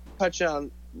ran in a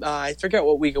touchdown. I forget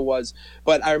what week it was,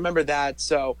 but I remember that.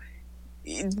 So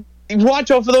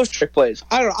watch out for those trick plays.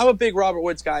 I don't know. I'm a big Robert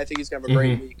Woods guy. I think he's going to have a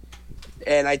great week.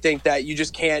 And I think that you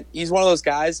just can't – he's one of those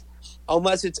guys,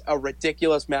 unless it's a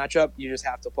ridiculous matchup, you just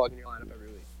have to plug in your lineup every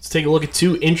week. Let's take a look at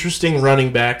 2 interesting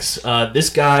running backs.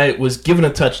 This guy was given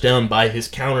a touchdown by his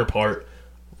counterpart,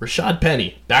 Rashad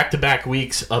Penny. Back-to-back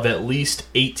weeks of at least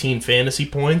 18 fantasy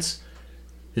points.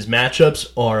 His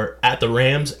matchups are at the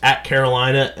Rams, at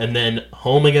Carolina, and then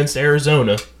home against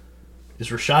Arizona. Is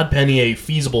Rashad Penny a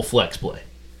feasible flex play?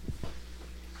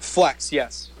 Flex,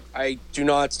 yes. I do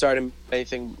not start him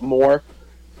anything more.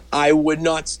 I would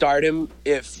not start him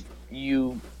if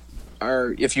you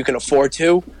can afford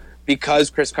to, because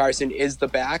Chris Carson is the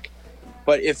back.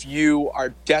 But if you are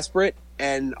desperate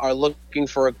and are looking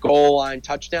for a goal line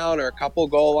touchdown or a couple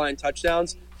goal line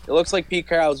touchdowns, it looks like Pete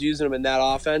Carroll's using him in that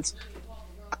offense.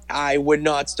 I would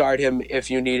not start him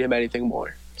if you need him anything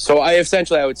more. So I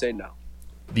would say no.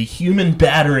 The human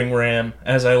battering ram,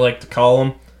 as I like to call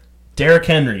him, Derrick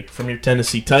Henry from your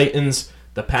Tennessee Titans.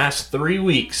 The past 3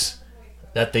 weeks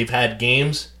that they've had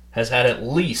games has had at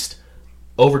least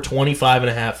over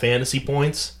 25.5 fantasy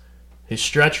points. His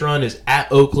stretch run is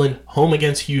at Oakland, home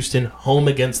against Houston, home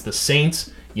against the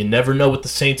Saints. You never know what the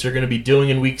Saints are going to be doing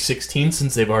in Week 16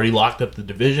 since they've already locked up the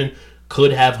division.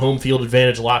 Could have home field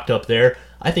advantage locked up there.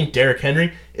 I think Derrick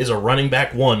Henry is a running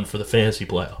back 1 for the fantasy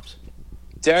playoffs.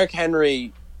 Derrick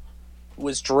Henry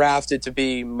was drafted to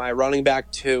be my running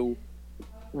back 2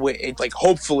 like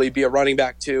hopefully be a running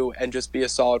back too and just be a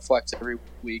solid flex every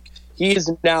week. He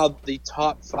is now the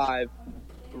top 5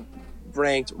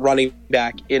 ranked running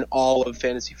back in all of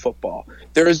fantasy football.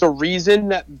 There is a reason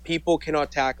that people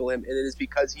cannot tackle him, and it is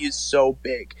because he is so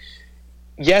big.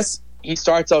 Yes, he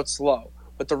starts out slow,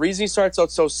 but the reason he starts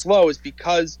out so slow is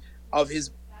because of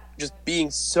his just being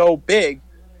so big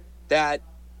that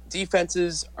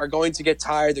defenses are going to get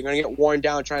tired. They're going to get worn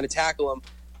down trying to tackle him.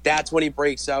 That's when he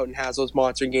breaks out and has those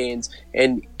monster gains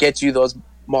and gets you those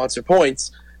monster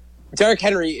points. Derrick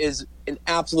Henry is an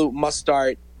absolute must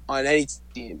start on any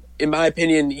team. In my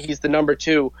opinion, he's the number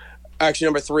 3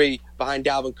 behind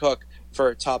Dalvin Cook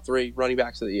for top 3 running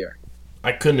backs of the year.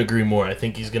 I couldn't agree more. I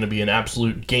think he's going to be an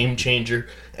absolute game changer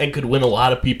and could win a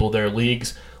lot of people their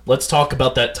leagues. Let's talk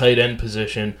about that tight end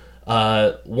position.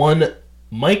 One,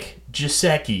 Mike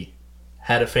Gesicki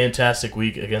had a fantastic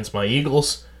week against my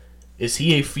Eagles. Is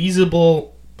he a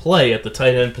feasible play at the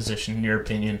tight end position, in your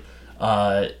opinion?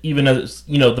 Even as,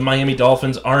 the Miami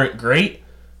Dolphins aren't great,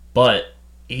 but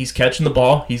he's catching the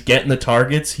ball. He's getting the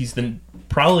targets. He's the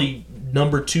probably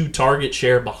number 2 target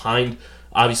share behind,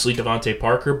 obviously, Devontae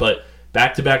Parker, but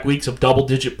back-to-back weeks of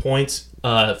double-digit points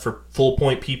for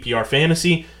full-point PPR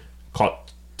fantasy.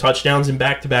 Caught touchdowns in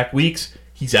back-to-back weeks.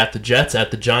 He's at the Jets,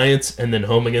 at the Giants, and then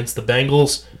home against the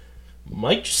Bengals.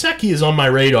 Mike Gesicki is on my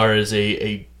radar as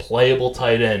a playable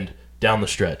tight end down the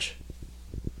stretch.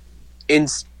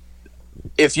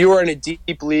 If you were in a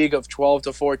deep league of 12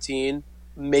 to 14,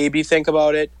 maybe think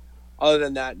about it. Other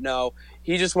than that, no.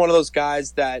 He's just one of those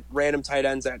guys that random tight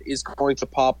ends that is going to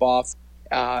pop off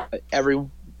every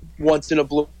once in a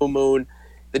blue moon.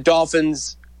 The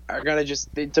Dolphins are going to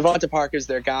Devonta Parker's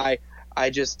their guy.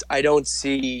 I don't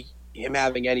see him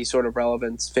having any sort of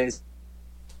relevance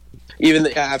even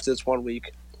after this 1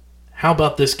 week. How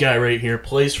about this guy right here?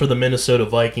 Plays for the Minnesota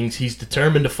Vikings. He's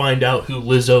determined to find out who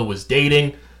Lizzo was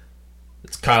dating.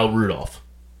 It's Kyle Rudolph.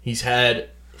 He's had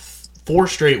 4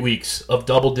 straight weeks of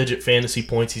double-digit fantasy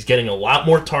points. He's getting a lot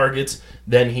more targets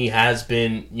than he has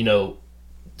been,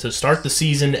 to start the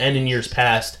season and in years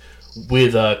past,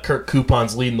 with Kirk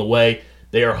Coupons leading the way.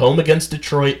 They are home against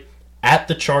Detroit, at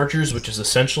the Chargers, which is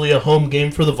essentially a home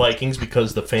game for the Vikings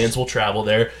because the fans will travel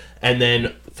there. And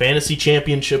then Fantasy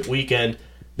Championship weekend,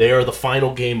 they are the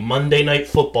final game, Monday Night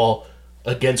Football,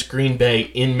 against Green Bay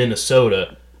in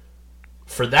Minnesota.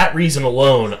 For that reason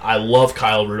alone, I love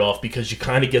Kyle Rudolph because you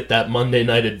kind of get that Monday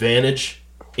night advantage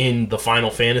in the final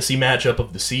fantasy matchup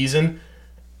of the season.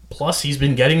 Plus, he's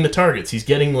been getting the targets. He's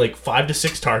getting like 5 to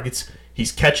 6 targets.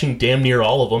 He's catching damn near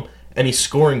all of them, and he's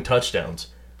scoring touchdowns.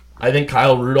 I think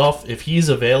Kyle Rudolph, if he's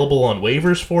available on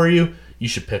waivers for you, you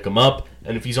should pick him up.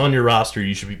 And if he's on your roster,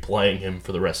 you should be playing him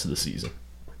for the rest of the season.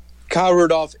 Kyle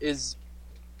Rudolph is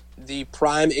the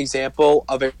prime example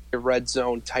of a red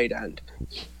zone tight end.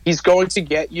 He's going to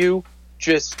get you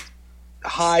just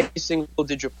high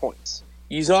single-digit points.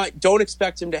 Don't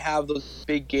expect him to have those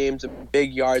big games and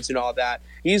big yards and all that.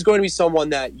 He's going to be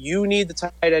someone that you need the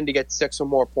tight end to get 6 or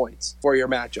more points for your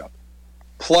matchup.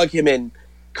 Plug him in.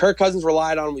 Kirk Cousins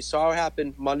relied on him. We saw what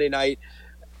happened Monday night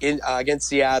against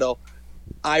Seattle.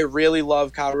 I really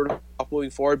love Kyle Rudolph moving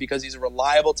forward because he's a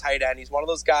reliable tight end. He's one of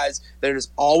those guys that is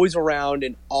always around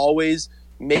and always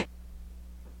make.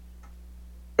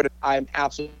 But I'm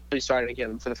absolutely starting to get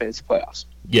him for the fantasy playoffs.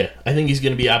 Yeah, I think he's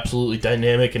going to be absolutely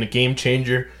dynamic and a game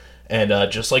changer.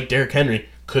 And just like Derrick Henry,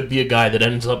 could be a guy that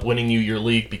ends up winning you your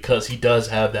league because he does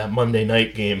have that Monday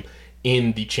night game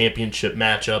in the championship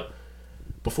matchup.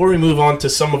 Before we move on to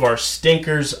some of our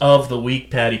stinkers of the week,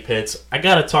 Patty Pitts, I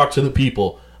got to talk to the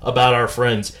people about our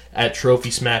friends at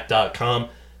TrophySmack.com.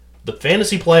 The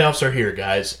fantasy playoffs are here,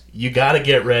 guys. You got to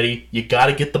get ready. You got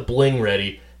to get the bling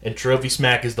ready. And Trophy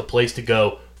Smack is the place to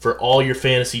go for all your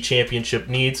fantasy championship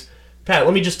needs. Pat,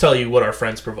 let me just tell you what our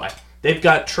friends provide. They've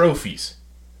got trophies.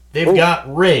 They've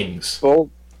got rings.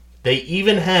 They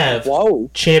even have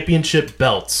championship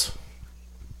belts.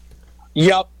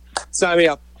 Yep. Sign me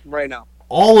up right now.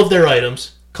 All of their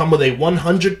items come with a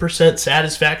 100%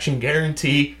 satisfaction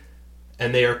guarantee,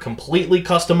 and they are completely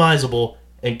customizable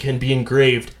and can be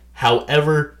engraved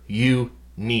however you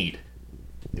need.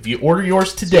 If you order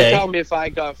yours today... So you're telling me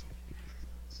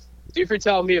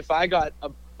if I got a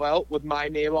belt with my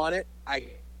name on it, I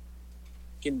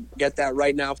can get that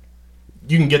right now?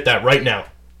 You can get that right now.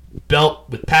 Belt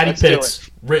with Patty Pitts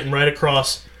written right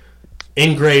across,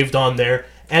 engraved on there.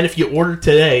 And if you order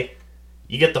today,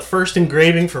 you get the first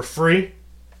engraving for free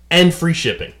and free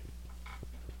shipping.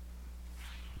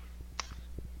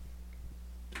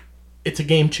 It's a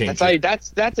game changer.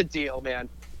 That's a deal, man.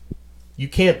 You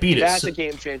can't beat it. That's a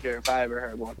game changer if I ever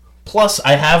heard one. Plus,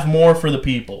 I have more for the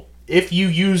people. if you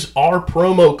use our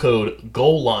promo code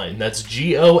GOALLINE, that's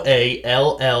GOALLINE,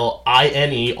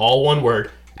 all one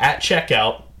word, at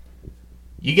checkout,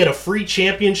 you get a free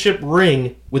championship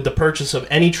ring with the purchase of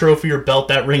any trophy or belt.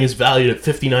 That ring is valued at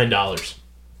 $59.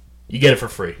 You get it for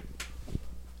free.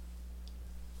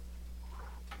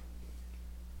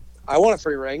 I want a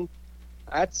free ring.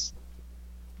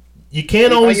 You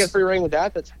can't if always I get a free ring with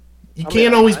that. You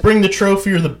can't always bring the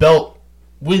trophy or the belt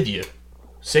with you.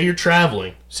 Say you're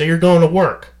traveling. Say you're going to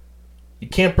work. You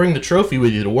can't bring the trophy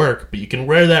with you to work, but you can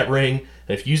wear that ring,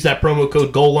 and if you use that promo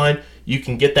code GOALLINE, you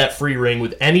can get that free ring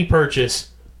with any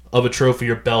purchase of a trophy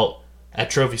or belt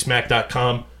at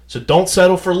TrophySmack.com. So don't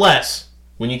settle for less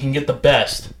when you can get the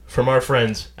best from our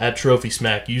friends at Trophy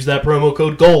Smack. Use that promo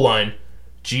code GOALLINE,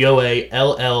 GOALLINE,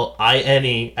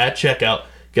 at checkout.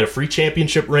 Get a free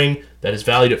championship ring that is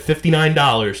valued at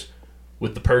 $59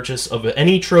 with the purchase of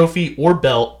any trophy or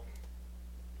belt.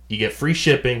 You get free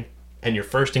shipping, and your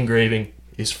first engraving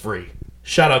is free.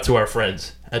 Shout out to our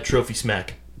friends at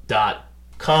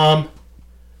TrophySmack.com.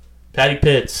 Patty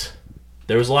Pitts,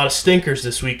 there was a lot of stinkers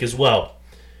this week as well.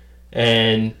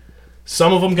 And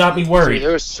some of them got me worried. Dude,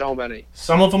 there were so many.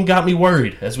 Some of them got me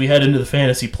worried as we head into the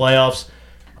fantasy playoffs.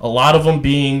 A lot of them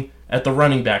being at the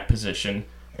running back position.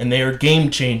 And they are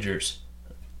game changers,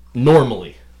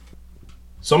 normally.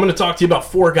 So I'm going to talk to you about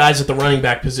 4 guys at the running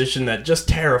back position that just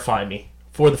terrify me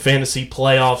for the fantasy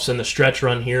playoffs and the stretch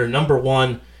run here. Number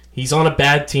 1, he's on a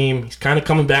bad team. He's kind of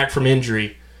coming back from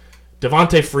injury.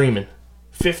 Devontae Freeman,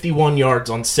 51 yards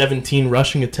on 17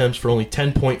 rushing attempts for only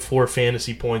 10.4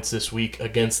 fantasy points this week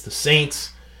against the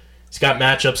Saints. He's got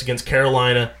matchups against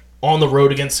Carolina, on the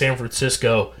road against San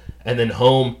Francisco, and then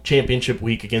home championship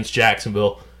week against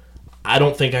Jacksonville. I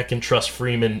don't think I can trust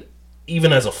Freeman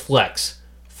even as a flex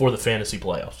for the fantasy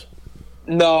playoffs.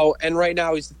 No, and right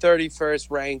now he's the 31st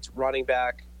ranked running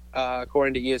back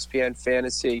according to ESPN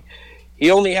Fantasy. He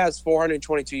only has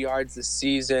 422 yards this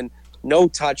season, no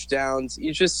touchdowns.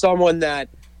 He's just someone that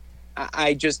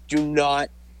I just do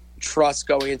not trust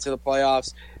going into the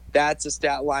playoffs. That's a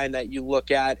stat line that you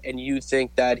look at and you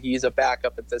think that he's a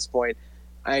backup at this point.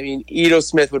 I mean, Ito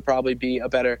Smith would probably be a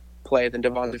better play than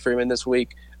Devontae Freeman this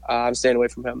week. I'm staying away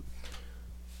from him.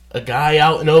 A guy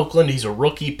out in Oakland, he's a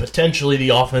rookie, potentially the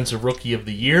offensive rookie of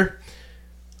the year.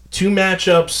 2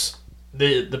 matchups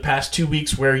the past 2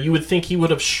 weeks where you would think he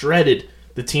would have shredded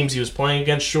the teams he was playing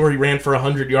against. Sure, he ran for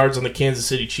 100 yards on the Kansas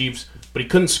City Chiefs, but he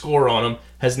couldn't score on them.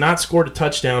 Has not scored a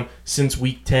touchdown since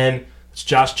Week 10. It's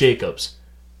Josh Jacobs.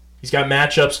 He's got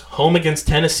matchups home against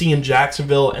Tennessee and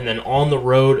Jacksonville, and then on the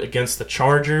road against the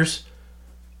Chargers.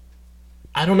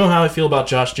 I don't know how I feel about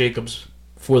Josh Jacobs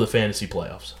for the fantasy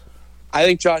playoffs. I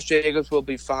think Josh Jacobs will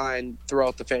be fine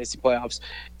throughout the fantasy playoffs.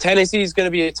 Tennessee is going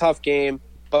to be a tough game,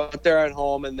 but they're at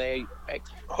home and they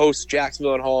host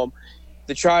Jacksonville at home.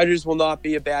 The Chargers will not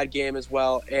be a bad game as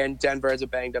well, and Denver has a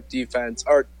banged-up defense,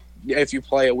 or if you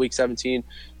play a Week 17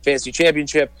 fantasy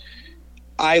championship.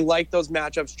 I like those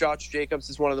matchups. Josh Jacobs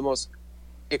is one of the most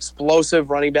explosive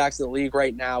running backs in the league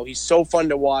right now. He's so fun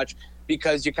to watch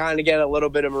because you kind of get a little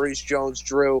bit of Maurice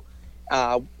Jones-Drew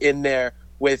in there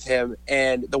with him,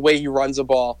 and the way he runs the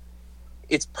ball,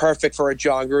 it's perfect for a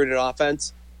John Gruden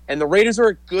offense. And the Raiders are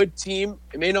a good team.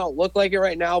 It may not look like it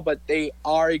right now, but they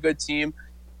are a good team.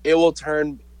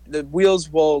 The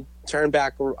wheels will turn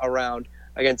back around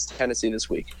against Tennessee this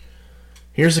week.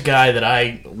 Here's a guy that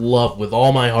I love with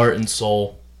all my heart and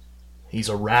soul. He's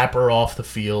a rapper off the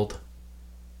field,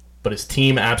 but his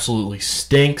team absolutely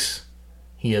stinks.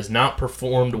 He has not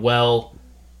performed well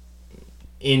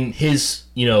in his,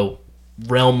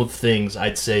 realm of things,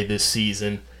 I'd say, this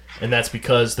season. And that's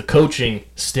because the coaching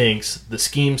stinks, the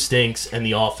scheme stinks, and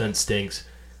the offense stinks.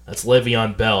 That's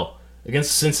Le'Veon Bell.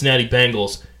 Against the Cincinnati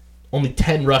Bengals, only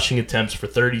 10 rushing attempts for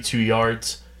 32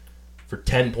 yards for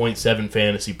 10.7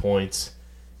 fantasy points.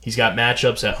 He's got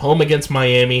matchups at home against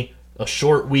Miami, a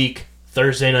short week,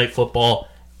 Thursday Night Football,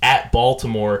 at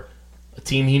Baltimore, a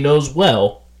team he knows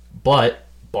well, but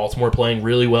Baltimore playing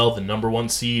really well, the number 1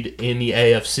 seed in the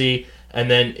AFC. And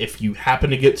then if you happen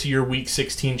to get to your Week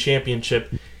 16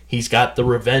 championship, he's got the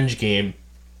revenge game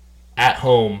at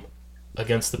home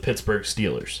against the Pittsburgh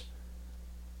Steelers.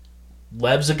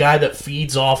 Lev's a guy that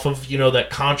feeds off of, that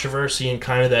controversy and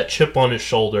kind of that chip on his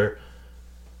shoulder.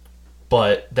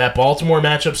 But that Baltimore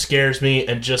matchup scares me,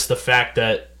 and just the fact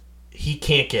that he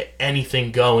can't get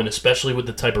anything going, especially with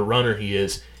the type of runner he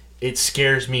is, it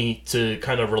scares me to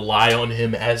kind of rely on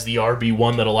him as the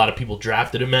RB1 that a lot of people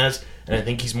drafted him as. And I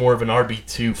think he's more of an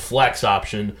RB2 flex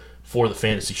option for the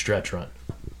fantasy stretch run.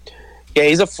 Yeah,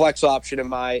 he's a flex option in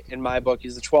my book.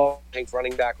 He's the 12th ranked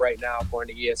running back right now,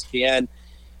 according to ESPN.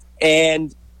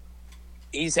 And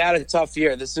he's had a tough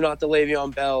year. This is not the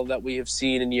Le'Veon Bell that we have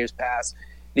seen in years past.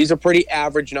 These are pretty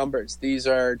average numbers. These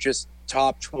are just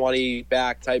top 20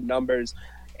 back type numbers.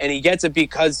 And he gets it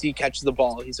because he catches the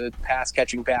ball. He's a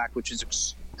pass-catching back, which is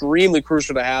extremely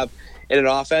crucial to have in an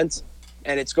offense.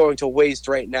 And it's going to waste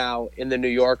right now in the New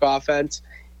York offense.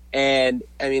 And,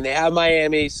 I mean, they have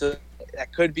Miami, so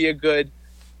that could be a good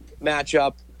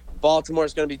matchup.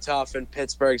 Baltimore's going to be tough, and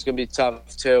Pittsburgh's going to be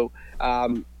tough too.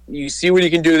 You see what you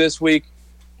can do this week,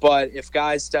 but if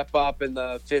guys step up in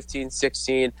the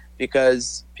 15-16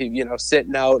 because,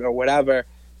 sitting out or whatever,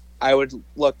 I would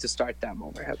look to start them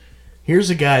over him. Here's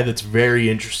a guy that's very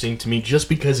interesting to me just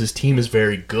because his team is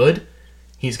very good.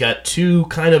 He's got two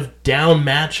kind of down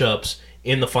matchups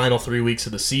in the final 3 weeks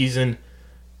of the season,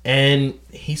 and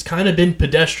he's kind of been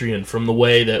pedestrian from the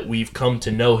way that we've come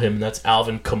to know him. That's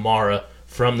Alvin Kamara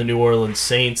from the New Orleans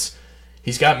Saints.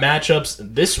 He's got matchups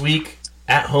this week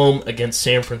at home against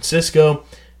San Francisco,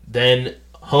 then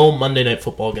home Monday Night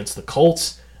Football against the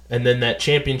Colts, and then that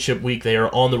championship week they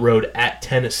are on the road at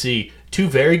Tennessee. Two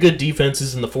very good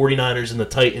defenses in the 49ers and the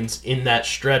Titans in that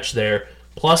stretch there.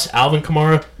 Plus, Alvin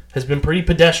Kamara has been pretty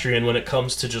pedestrian when it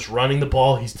comes to just running the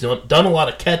ball. He's done a lot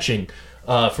of catching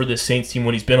for this Saints team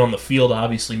when he's been on the field.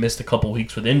 Obviously missed a couple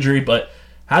weeks with injury, but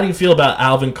how do you feel about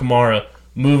Alvin Kamara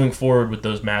moving forward with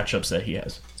those matchups that he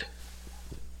has?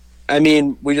 I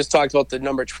mean, we just talked about the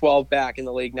number 12 back in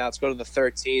the league. Now let's go to the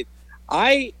 13th.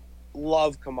 I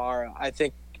love Kamara. I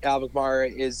think Alvin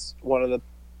Kamara is one of the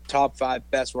top 5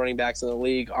 best running backs in the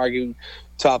league, argue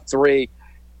top 3.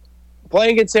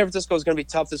 Playing against San Francisco is going to be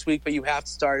tough this week, but you have to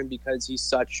start him because he's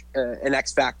such an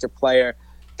X-factor player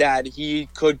that he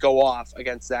could go off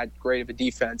against that great of a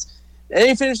defense. And then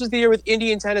he finishes the year with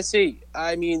Indy and Tennessee.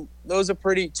 I mean, those are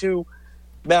pretty two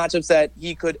matchups that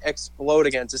he could explode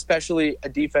against, especially a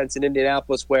defense in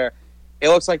Indianapolis where it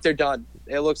looks like they're done.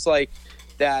 It looks like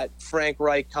that Frank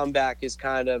Reich comeback is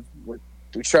kind of, we're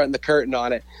shutting the curtain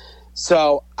on it.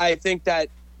 So I think that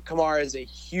Kamara is a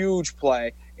huge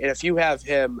play. And if you have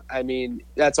him, I mean,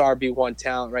 that's RB1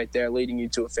 talent right there leading you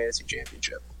to a fantasy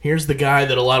championship. Here's the guy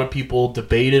that a lot of people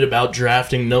debated about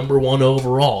drafting number 1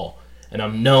 overall. And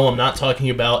I'm not talking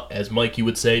about, as Mikey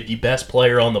would say, the best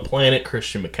player on the planet,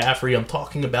 Christian McCaffrey. I'm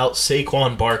talking about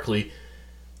Saquon Barkley.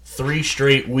 3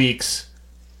 straight weeks,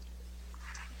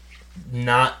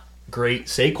 not great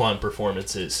Saquon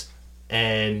performances.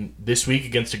 And this week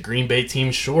against a Green Bay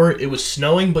team, sure, it was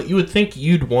snowing, but you would think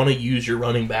you'd want to use your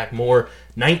running back more.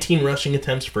 19 rushing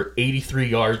attempts for 83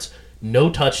 yards, no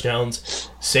touchdowns.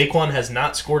 Saquon has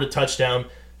not scored a touchdown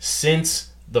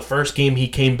since the first game he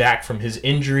came back from his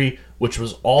injury, which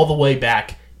was all the way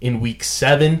back in Week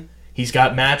 7. He's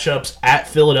got matchups at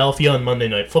Philadelphia on Monday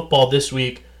Night Football this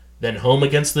week, then home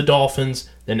against the Dolphins,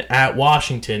 then at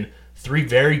Washington. 3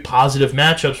 very positive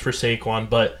matchups for Saquon,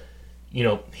 but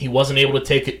he wasn't able to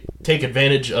take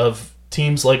advantage of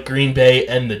teams like Green Bay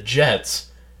and the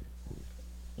Jets.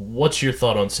 What's your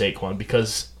thought on Saquon?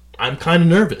 Because I'm kind of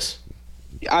nervous.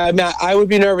 I would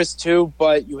be nervous too,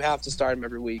 but you have to start him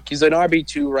every week. He's an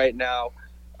RB2 right now,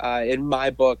 in my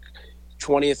book,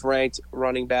 20th ranked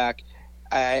running back.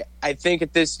 I think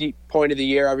at this point of the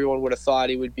year, everyone would have thought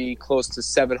he would be close to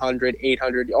 700,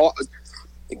 800,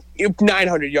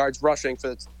 900 yards rushing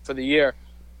for the year.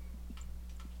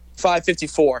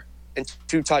 554 and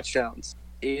 2 touchdowns.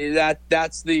 That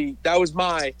was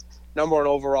my number 1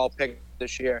 overall pick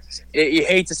this year. You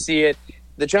hate to see it.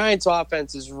 The Giants'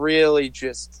 offense is really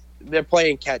they're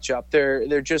playing catch up.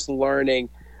 They're just learning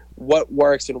what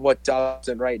works and what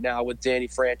doesn't right now with Danny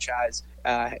Franchise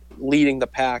leading the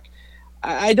pack.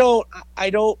 I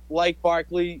don't like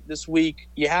Barkley this week.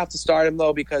 You have to start him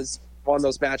though because one of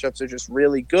those matchups are just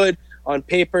really good on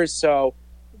paper. So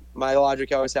my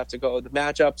logic, I always have to go with the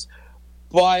matchups.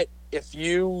 But if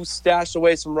you stashed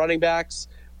away some running backs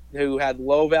who had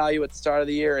low value at the start of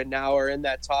the year and now are in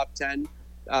that top 10,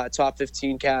 top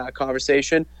 15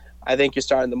 conversation, I think you're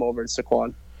starting them over to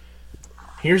Saquon.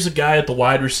 Here's a guy at the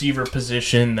wide receiver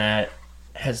position that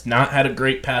has not had a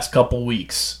great past couple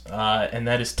weeks, and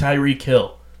that is Tyreek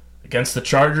Hill. Against the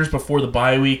Chargers before the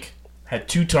bye week, had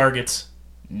 2 targets,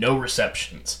 no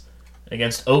receptions.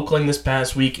 Against Oakland this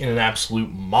past week in an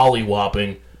absolute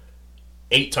mollywhopping,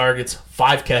 8 targets,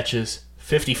 5 catches,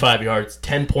 55 yards,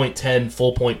 10.10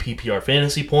 full point PPR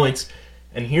fantasy points.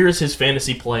 And here's his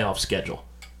fantasy playoff schedule.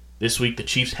 This week the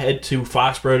Chiefs head to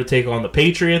Foxborough to take on the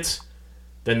Patriots.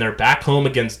 Then they're back home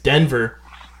against Denver.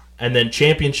 And then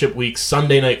championship week,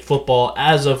 Sunday Night Football,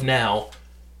 as of now,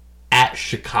 at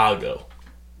Chicago.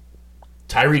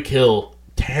 Tyreek Hill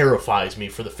terrifies me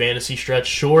for the fantasy stretch.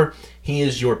 Sure, he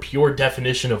is your pure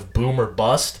definition of boom or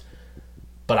bust,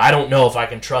 but I don't know if I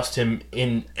can trust him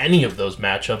in any of those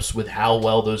matchups with how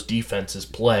well those defenses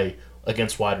play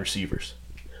against wide receivers.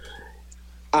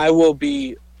 I will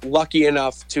be lucky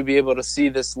enough to be able to see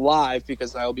this live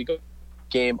because I will be going to the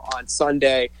game on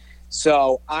Sunday.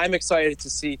 So I'm excited to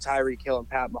see Tyreek Hill and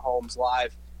Pat Mahomes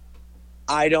live.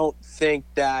 I don't think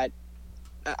that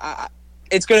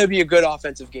it's going to be a good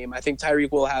offensive game. I think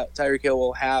Tyreek Hill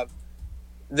will have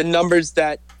the numbers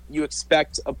that you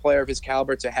expect a player of his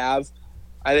caliber to have.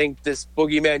 I think this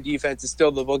boogeyman defense is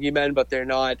still the boogeyman, but they're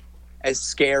not as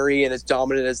scary and as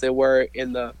dominant as they were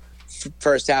in the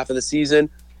first half of the season.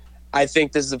 I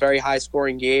think this is a very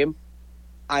high-scoring game.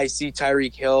 I see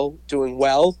Tyreek Hill doing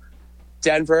well.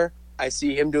 Denver, I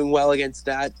see him doing well against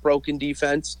that broken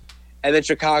defense. And then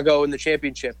Chicago in the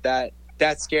championship. That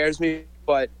scares me,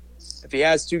 but if he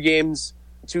has two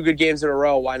good games in a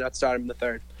row, why not start him in the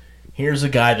third? Here's a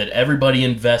guy that everybody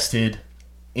invested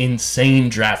insane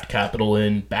draft capital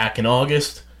in back in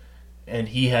August, and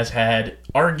he has had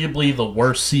arguably the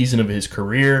worst season of his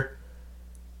career.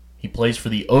 He plays for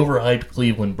the overhyped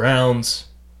Cleveland Browns.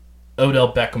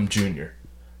 Odell Beckham Jr.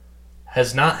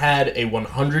 has not had a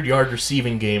 100-yard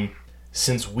receiving game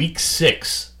since Week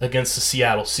 6 against the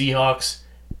Seattle Seahawks,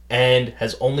 and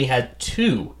has only had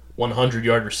 2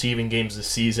 100-yard receiving games this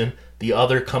season, the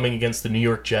other coming against the New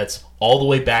York Jets all the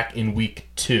way back in Week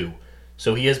 2.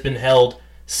 So he has been held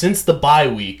since the bye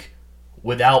week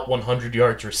without 100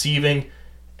 yards receiving,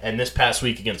 and this past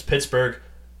week against Pittsburgh,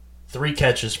 3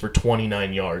 catches for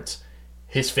 29 yards.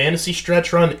 His fantasy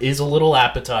stretch run is a little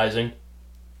appetizing.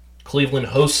 Cleveland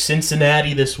hosts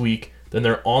Cincinnati this week, then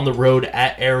they're on the road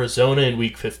at Arizona in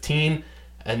Week 15,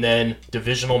 and then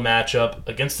divisional matchup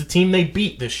against the team they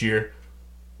beat this year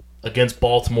against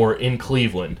Baltimore in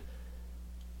Cleveland.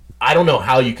 I don't know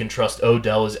how you can trust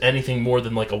Odell as anything more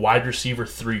than like a wide receiver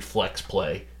 3 flex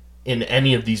play in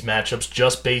any of these matchups,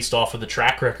 just based off of the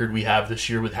track record we have this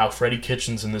year with how Freddie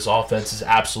Kitchens in this offense is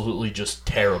absolutely just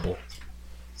terrible.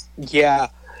 Yeah.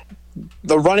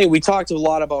 We talked a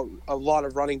lot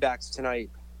of running backs tonight,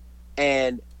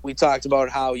 and we talked about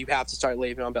how you have to start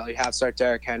Le'Veon Bell, you have to start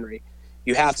Derrick Henry,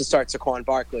 you have to start Saquon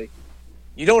Barkley.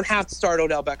 You don't have to start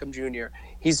Odell Beckham Jr.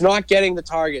 He's not getting the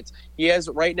targets. He has,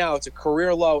 right now, it's a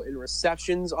career low in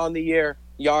receptions on the year,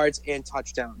 yards, and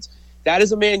touchdowns. That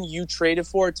is a man you traded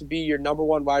for to be your number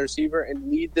one wide receiver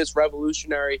and lead this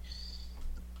revolutionary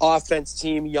offense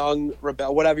team, young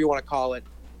rebel, whatever you want to call it,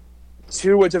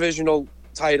 to a divisional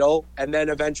title and then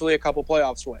eventually a couple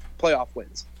playoff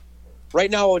wins. Right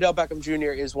now, Odell Beckham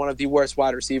Jr. is one of the worst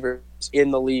wide receivers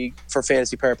in the league for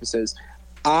fantasy purposes.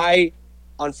 I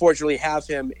unfortunately have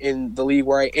him in the league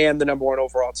where I am the number one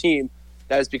overall team.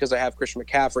 That is because I have Christian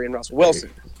McCaffrey and Russell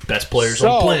Wilson. Best players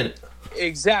on the planet.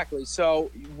 Exactly. So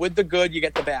with the good, you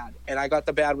get the bad. And I got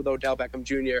the bad with Odell Beckham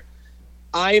Jr.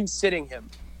 I am sitting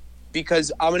him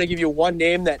because I'm going to give you one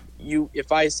name that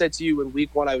if I said to you in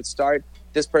week 1 I would start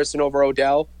this person over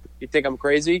Odell, you'd think I'm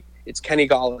crazy. It's Kenny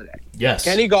Golladay. Yes.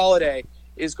 Kenny Golladay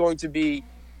is going to be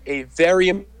a very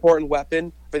important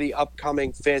weapon for the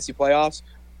upcoming fantasy playoffs.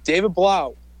 David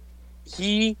Blau,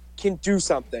 he can do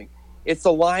something. It's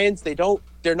the Lions.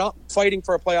 They're not fighting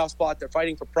for a playoff spot. They're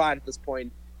fighting for pride at this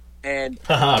point, and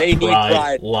they need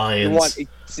pride. Lions.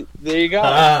 There you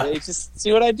go. You just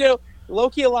see what I do.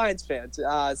 Low-key Lions fans.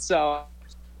 So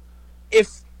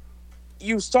if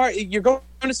you start, you're going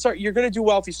to do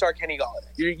well if you start Kenny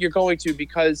Golladay. You're going to,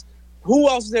 because who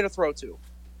else is there to throw to?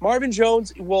 Marvin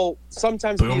Jones will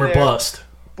sometimes Boomer be there. Bust.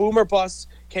 Boomer bust.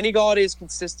 Kenny Golladay is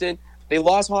consistent. They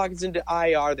lost Hawkins into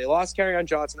IR. They lost Kerryon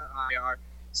Johnson to IR.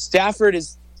 Stafford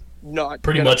is not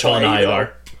pretty much on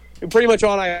IR. Pretty much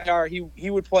on IR. He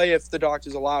would play if the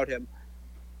doctors allowed him.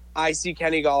 I see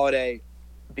Kenny Golladay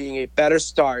being a better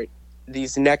start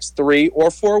these next 3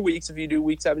 or 4 weeks if you do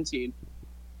week 17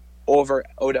 over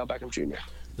Odell Beckham Jr.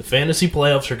 The fantasy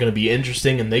playoffs are going to be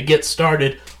interesting, and they get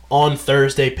started on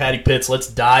Thursday. Patty Pitts, let's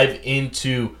dive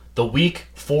into the Week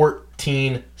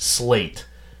 14 slate.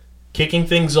 Kicking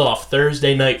things off,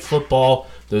 Thursday Night Football.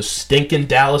 Those stinking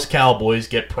Dallas Cowboys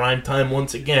get primetime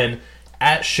once again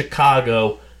at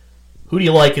Chicago. Who do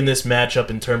you like in this matchup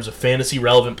in terms of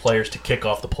fantasy-relevant players to kick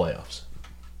off the playoffs?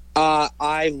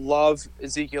 I love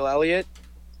Ezekiel Elliott.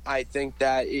 I think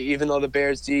that even though the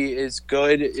Bears' D is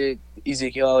good,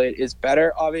 Ezekiel Elliott is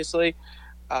better, obviously.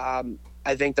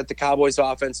 I think that the Cowboys'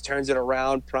 offense turns it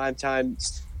around, primetime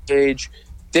stage.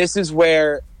 This is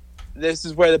where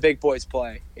the big boys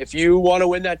play. If you want to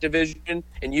win that division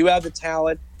and you have the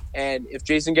talent, and if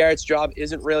Jason Garrett's job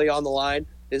isn't really on the line,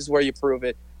 this is where you prove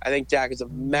it. I think Dak is a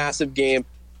massive game,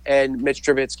 and Mitch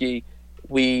Trubisky,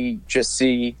 we just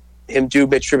see him do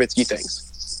Mitch Trubisky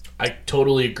things. I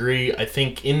totally agree. I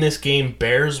think in this game,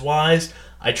 Bears-wise,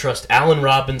 I trust Allen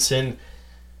Robinson,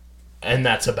 and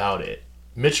that's about it.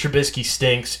 Mitch Trubisky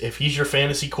stinks. If he's your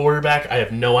fantasy quarterback, I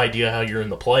have no idea how you're in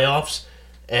the playoffs.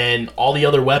 And all the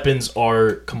other weapons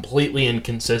are completely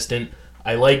inconsistent.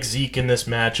 I like Zeke in this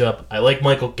matchup. I like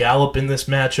Michael Gallup in this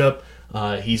matchup.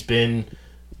 He's been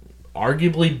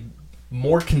arguably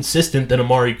more consistent than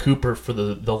Amari Cooper for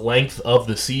the length of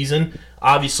the season.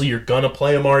 Obviously, you're going to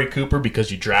play Amari Cooper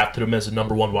because you drafted him as a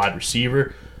number one wide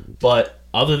receiver. But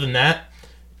other than that,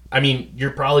 I mean,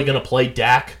 you're probably going to play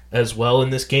Dak as well in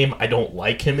this game. I don't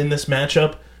like him in this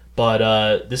matchup,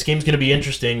 but this game's going to be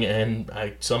interesting, and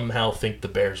I somehow think the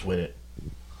Bears win it.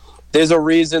 There's a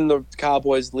reason the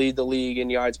Cowboys lead the league in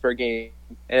yards per game,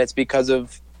 and it's because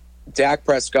of Dak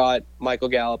Prescott, Michael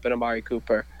Gallup, and Amari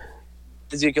Cooper.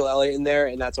 Ezekiel Elliott in there,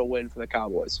 and that's a win for the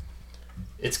Cowboys.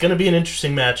 It's going to be an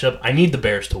interesting matchup. I need the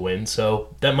Bears to win,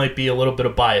 so that might be a little bit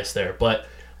of bias there, but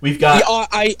we've got... Yeah,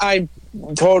 I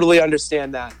totally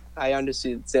understand that. I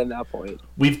understand that point.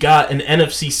 We've got an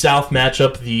NFC South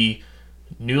matchup. The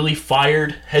newly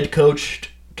fired head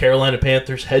coach Carolina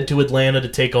Panthers head to Atlanta to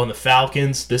take on the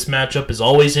Falcons. This matchup is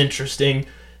always interesting,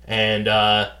 and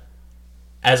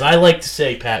as I like to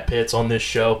say, Pat Pitts, on this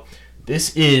show,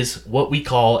 this is what we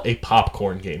call a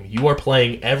popcorn game. You are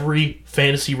playing every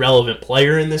fantasy-relevant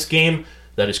player in this game.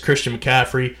 That is Christian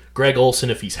McCaffrey, Greg Olsen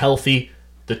if he's healthy,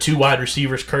 the two wide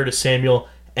receivers, Curtis Samuel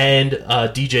and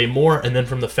DJ Moore. And then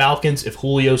from the Falcons, if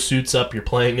Julio suits up, you're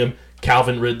playing him.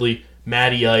 Calvin Ridley,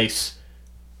 Matty Ice.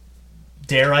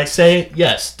 Dare I say?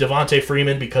 Yes, Devontae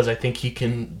Freeman, because I think he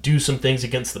can do some things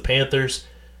against the Panthers.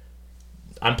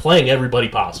 I'm playing everybody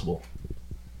possible.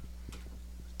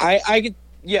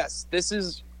 Yes, this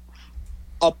is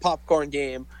a popcorn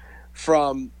game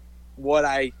from what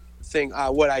I think,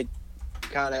 what I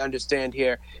kind of understand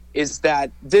here is that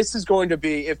this is going to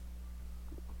be,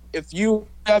 if you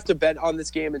have to bet on this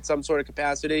game in some sort of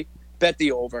capacity, bet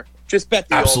the over. Just bet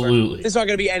the over. Absolutely. There's not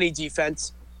going to be any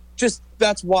defense. Just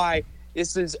that's why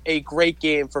this is a great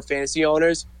game for fantasy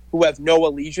owners who have no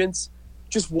allegiance.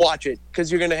 Just watch it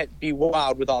because you're going to be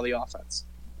wowed with all the offense.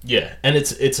 Yeah, and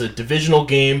it's a divisional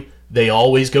game. They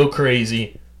always go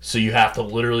crazy, so you have to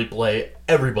literally play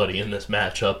everybody in this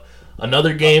matchup.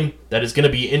 Another game that is going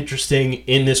to be interesting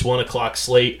in this 1 o'clock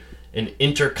slate, an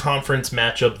interconference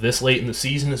matchup this late in the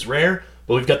season is rare,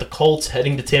 but we've got the Colts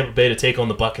heading to Tampa Bay to take on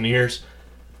the Buccaneers.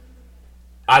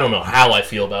 I don't know how I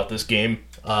feel about this game.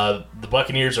 The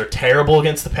Buccaneers are terrible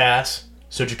against the pass,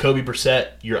 so Jacoby Brissett,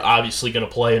 you're obviously going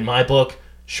to play in my book.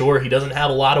 Sure, he doesn't have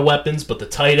a lot of weapons, but the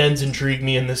tight ends intrigue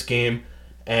me in this game.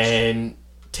 And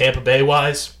Tampa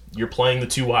Bay-wise, you're playing the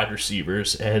two wide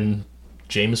receivers and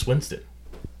Jameis Winston.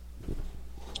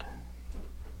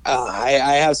 I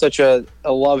have such a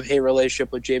love-hate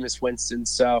relationship with Jameis Winston,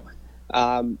 so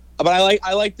but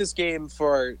I like this game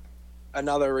for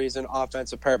another reason,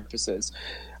 offensive purposes.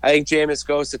 I think Jameis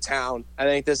goes to town. I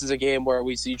think this is a game where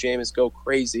we see Jameis go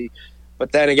crazy.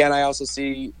 But then again, I also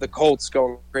see the Colts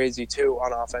going crazy too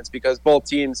on offense because both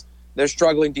teams, they're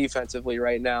struggling defensively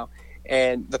right now.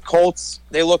 And the Colts,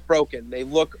 they look broken. They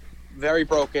look very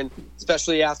broken,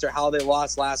 especially after how they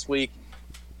lost last week.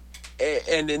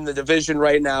 And in the division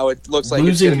right now, it looks like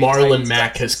losing Marlon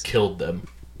Mack has killed them.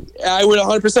 I would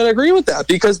 100% agree with that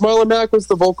because Marlon Mack was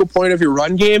the vocal point of your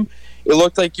run game. It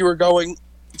looked like you were going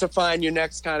to find your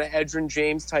next kind of Edgerrin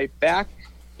James type back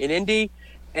in Indy,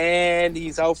 and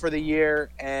he's out for the year,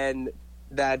 and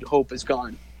that hope is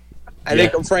gone. I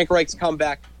think Frank Reich's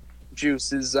comeback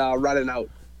juice is running out.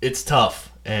 It's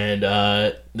tough, and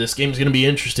this game's going to be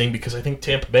interesting because I think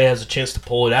Tampa Bay has a chance to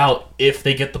pull it out if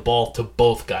they get the ball to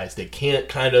both guys. They can't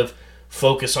kind of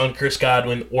focus on Chris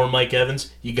Godwin or Mike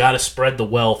Evans. You got to spread the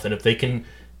wealth, and if they can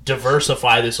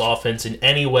diversify this offense in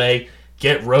any way,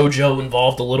 get Rojo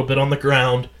involved a little bit on the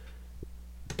ground,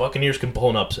 the Buccaneers can pull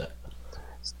an upset.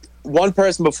 One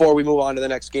person before we move on to the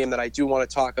next game that I do want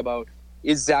to talk about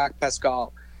is Zach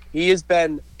Pascal. He has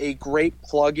been a great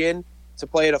plug-in to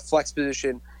play at a flex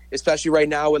position, especially right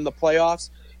now in the playoffs.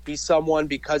 He's someone,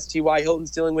 because T.Y. Hilton's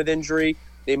dealing with injury,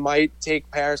 they might take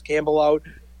Paris Campbell out.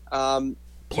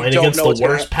 Playing against the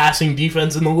worst passing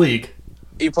defense in the league.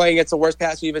 You're playing against the worst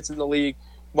passing defense in the league.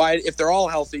 Why, if they're all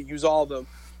healthy, use all of them.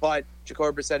 But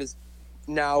Jacoby Brissett has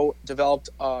now developed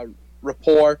a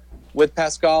rapport with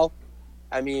Pascal.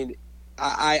 I mean,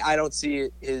 I don't see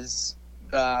his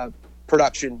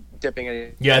production dipping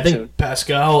any. Yeah, I think soon.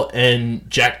 Pascal and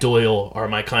Jack Doyle are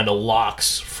my kind of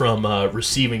locks from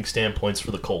receiving standpoints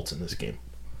for the Colts in this game.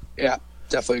 Yeah,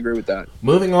 definitely agree with that.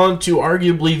 Moving on to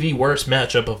arguably the worst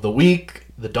matchup of the week,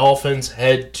 the Dolphins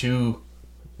head to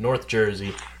North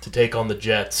Jersey to take on the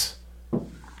Jets.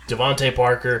 Devontae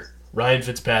Parker, Ryan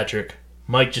Fitzpatrick,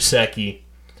 Mike Gesicki.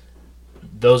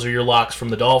 Those are your locks from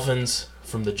the Dolphins.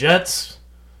 From the Jets,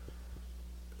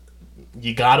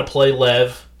 you got to play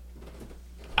Lev.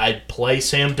 I'd play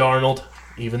Sam Darnold,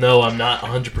 even though I'm not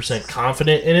 100%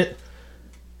 confident in it.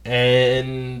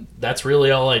 And that's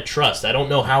really all I trust. I don't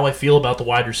know how I feel about the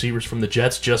wide receivers from the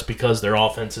Jets just because their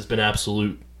offense has been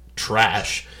absolute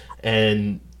trash.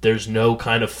 And there's no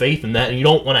kind of faith in that. And you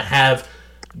don't want to have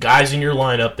guys in your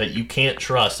lineup that you can't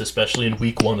trust, especially in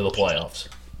week 1 of the playoffs.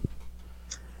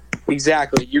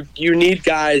 Exactly. You need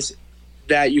guys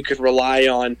that you could rely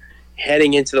on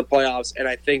heading into the playoffs. And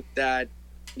I think that,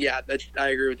 I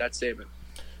agree with that statement.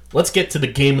 Let's get to the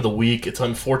game of the week. It's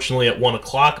unfortunately at 1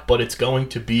 o'clock, but it's going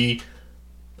to be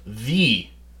the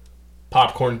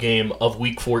popcorn game of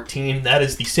Week 14. That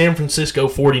is the San Francisco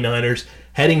 49ers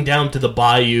heading down to the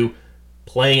Bayou,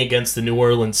 playing against the New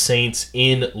Orleans Saints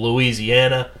in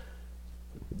Louisiana.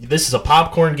 This is a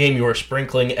popcorn game. You are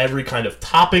sprinkling every kind of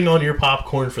topping on your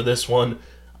popcorn for this one.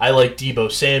 I like Deebo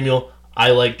Samuel.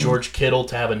 I like George Kittle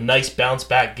to have a nice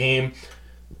bounce-back game.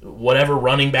 Whatever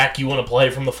running back you want to play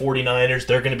from the 49ers,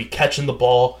 they're going to be catching the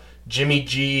ball. Jimmy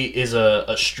G is a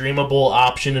streamable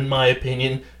option, in my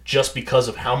opinion, just because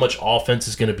of how much offense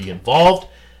is going to be involved.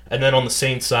 And then on the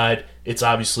Saints side, it's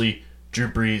obviously Drew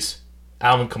Brees,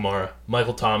 Alvin Kamara,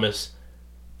 Michael Thomas,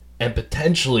 and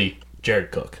potentially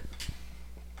Jared Cook.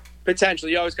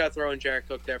 Potentially. You always got to throw in Jared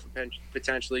Cook there for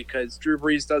potentially because Drew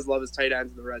Brees does love his tight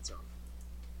ends in the red zone.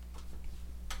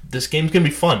 This game's going to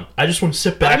be fun. I just want to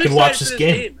sit back and watch this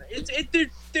game.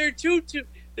 They're two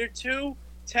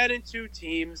 10-2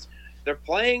 teams. They're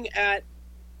playing at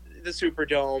the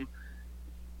Superdome.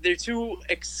 They're two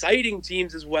exciting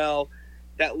teams as well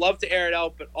that love to air it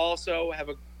out, but also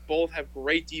both have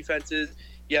great defenses.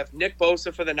 You have Nick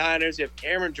Bosa for the Niners. You have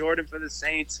Cameron Jordan for the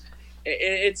Saints.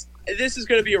 This is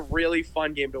going to be a really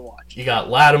fun game to watch. You got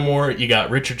Lattimore. You got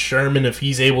Richard Sherman if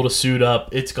he's able to suit up.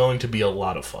 It's going to be a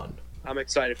lot of fun. I'm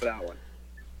excited for that one.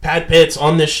 Pat Pitts,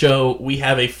 on this show, we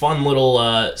have a fun little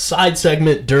side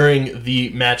segment during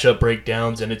the matchup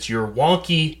breakdowns, and it's your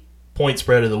wonky point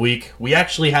spread of the week. We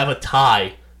actually have a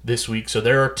tie this week, so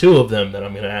there are 2 of them that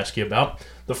I'm going to ask you about.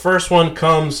 The first one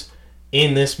comes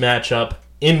in this matchup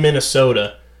in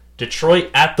Minnesota. Detroit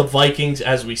at the Vikings.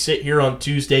 As we sit here on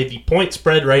Tuesday, the point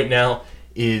spread right now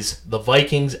is the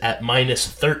Vikings at minus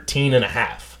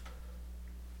 13.5.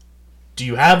 Do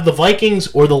you have the Vikings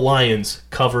or the Lions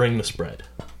covering the spread?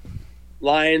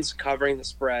 Lions covering the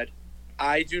spread.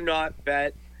 I do not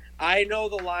bet. I know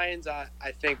the Lions, I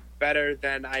think, better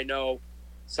than I know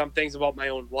some things about my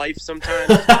own life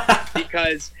sometimes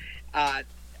because I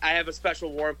have a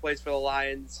special war in place for the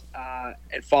Lions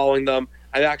and following them.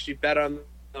 I've actually bet on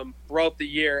them throughout the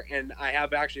year, and I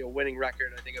have actually a winning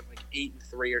record, I think, of like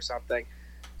 8-3 or something.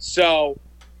 So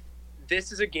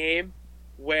this is a game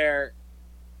where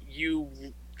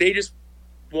they just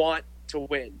want to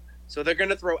win. So they're going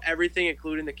to throw everything,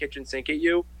 including the kitchen sink at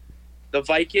you. The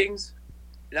Vikings,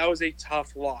 that was a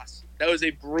tough loss. That was a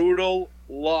brutal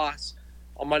loss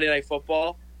on Monday Night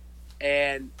Football.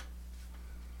 And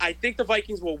I think the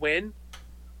Vikings will win.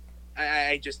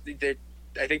 I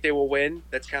think they will win.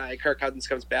 That's kind of like Kirk Cousins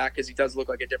comes back because he does look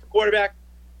like a different quarterback.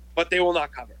 But they will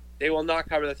not cover. They will not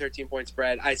cover the 13-point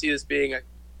spread. I see this being a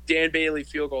Dan Bailey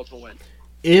field goal to win.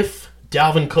 If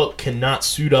Dalvin Cook cannot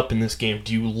suit up in this game,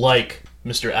 do you like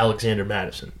Mr. Alexander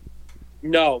Mattison?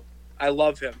 No, I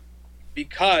love him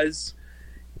because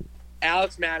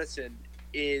Alex Mattison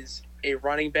is a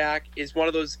running back, is one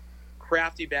of those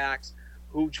crafty backs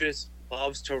who just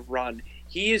loves to run.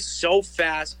 He is so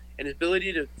fast, and his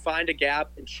ability to find a gap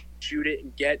and shoot it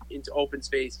and get into open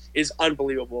space is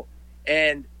unbelievable.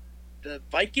 And the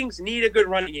Vikings need a good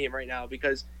running game right now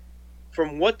because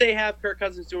from what they have Kirk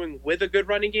Cousins doing with a good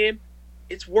running game,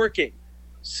 it's working.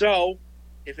 So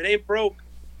if it ain't broke,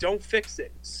 don't fix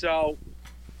it. So,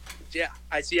 yeah,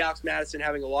 I see Alex Mattison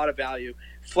having a lot of value.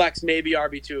 Flex maybe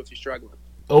RB2 if you're struggling.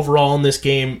 Overall in this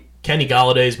game, Kenny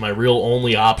Golladay is my real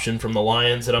only option from the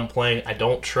Lions that I'm playing. I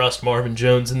don't trust Marvin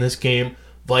Jones in this game.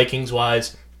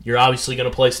 Vikings-wise, you're obviously going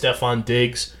to play Stephon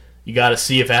Diggs. You got to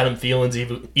see if Adam Thielen's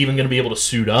even going to be able to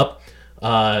suit up.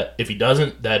 If he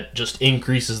doesn't, that just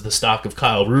increases the stock of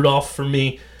Kyle Rudolph for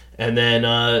me. And then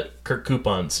Kirk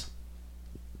Coupons.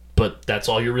 But that's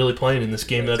all you're really playing in this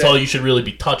game. That's all you should really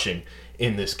be touching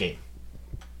in this game.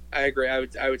 I agree. I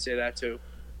would say that too.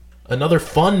 Another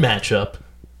fun matchup,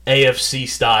 AFC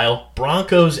style.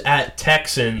 Broncos at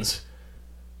Texans.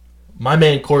 My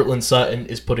man Cortland Sutton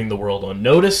is putting the world on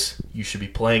notice. You should be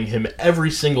playing him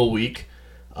every single week.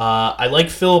 I like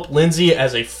Phillip Lindsay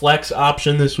as a flex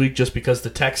option this week just because the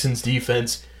Texans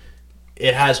defense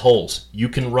it has holes. You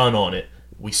can run on it.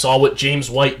 We saw what James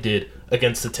White did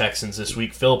against the Texans this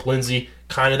week. Phillip Lindsay,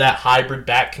 kind of that hybrid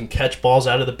back, can catch balls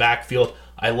out of the backfield.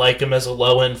 I like him as a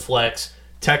low-end flex.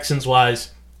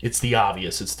 Texans-wise, it's the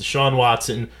obvious. It's Deshaun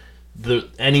Watson.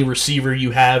 Any receiver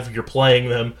you have, you're playing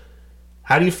them.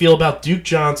 How do you feel about Duke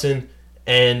Johnson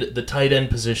and the tight end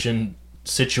position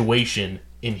situation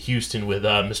in Houston with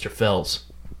Mr. Fells?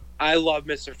 I love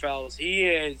Mr. Fells. He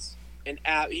is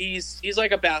he's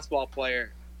like a basketball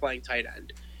player playing tight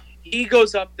end. He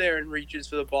goes up there and reaches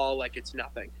for the ball like it's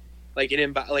nothing, like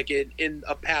in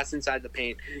a pass inside the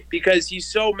paint, because he's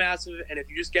so massive. And if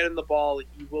you just get him the ball,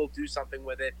 he will do something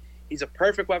with it. He's a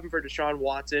perfect weapon for Deshaun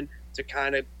Watson to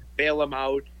kind of bail him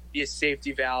out, be a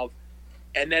safety valve.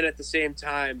 And then at the same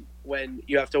time, when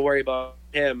you have to worry about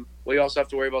him, well, you also have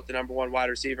to worry about the number one wide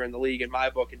receiver in the league, in my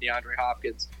book, and DeAndre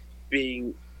Hopkins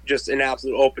being just an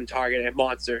absolute open target and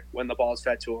monster when the ball is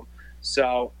fed to him.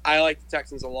 So I like the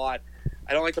Texans a lot.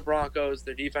 I don't like the Broncos.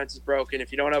 Their defense is broken.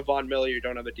 If you don't have Von Miller, you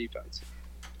don't have a defense.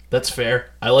 That's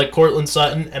fair. I like Cortland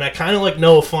Sutton, and I kind of like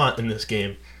Noah Fant in this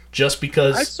game, just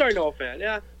because I'm sorry, Noah Fant.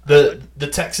 Yeah. The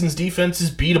Texans' defense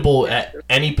is beatable at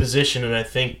any position, and I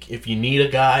think if you need a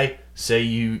guy, say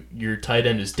your tight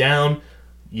end is down,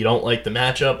 you don't like the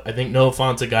matchup, I think Noah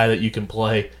Fant's a guy that you can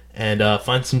play and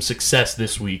find some success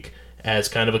this week as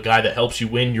kind of a guy that helps you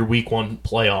win your Week 1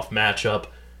 playoff matchup.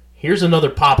 Here's another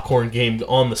popcorn game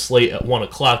on the slate at 1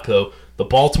 o'clock, though. The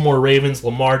Baltimore Ravens,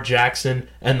 Lamar Jackson,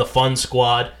 and the Fun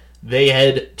Squad, they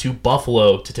head to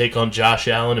Buffalo to take on Josh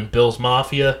Allen and Bills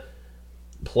Mafia.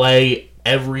 Play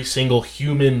every single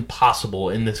human possible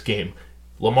in this game.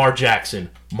 Lamar Jackson,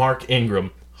 Mark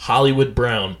Ingram, Hollywood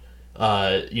Brown,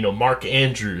 Mark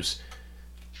Andrews,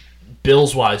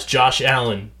 Bills-wise, Josh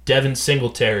Allen, Devin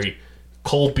Singletary,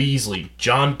 Cole Beasley,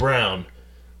 John Brown,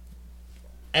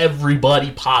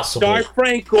 everybody possible. Start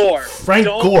Frank Gore.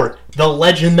 Gore, the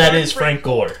legend that is Frank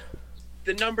Gore.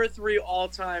 The number 3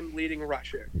 all-time leading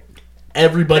rusher.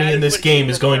 Everybody in this game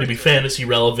is going to be fantasy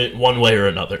relevant one way or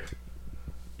another.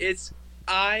 There's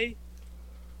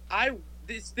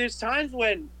times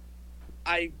when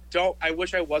I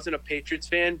wish I wasn't a Patriots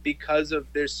fan, because of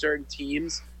there's certain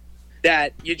teams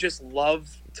that you just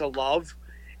love to love,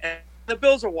 and the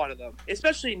Bills are one of them.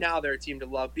 Especially now, they're a team to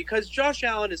love because Josh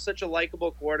Allen is such a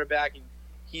likable quarterback, and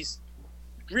he's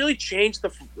really changed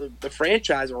the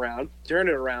franchise around, turned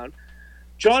it around.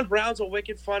 John Brown's a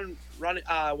wicked fun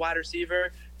wide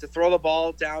receiver to throw the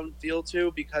ball downfield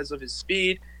to because of his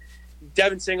speed.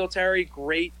 Devin Singletary,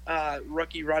 great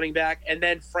rookie running back, and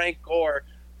then Frank Gore,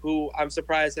 who I'm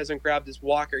surprised hasn't grabbed his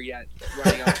walker yet,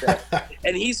 running out there.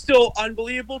 And he's still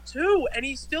unbelievable, too. And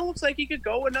he still looks like he could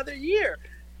go another year.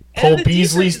 Cole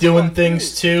Beasley's doing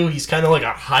things, too. He's kind of like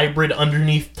a hybrid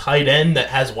underneath tight end that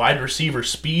has wide receiver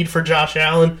speed for Josh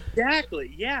Allen.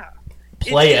 Exactly, yeah.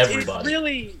 Play everybody. It's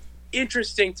really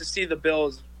interesting to see the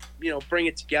Bills, bring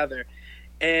it together.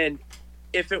 And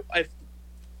if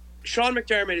Sean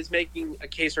McDermott is making a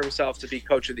case for himself to be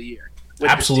Coach of the Year.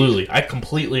 Absolutely. I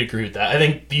completely agree with that. I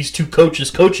think these two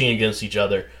coaches coaching against each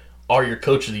other are your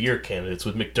Coach of the Year candidates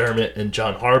with McDermott and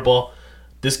John Harbaugh.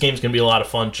 This game's going to be a lot of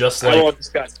fun, just like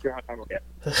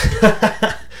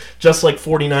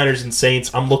 49ers and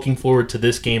Saints. I'm looking forward to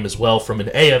this game as well from an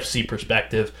AFC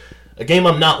perspective. A game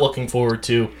I'm not looking forward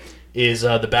to is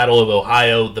the Battle of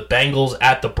Ohio, the Bengals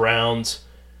at the Browns.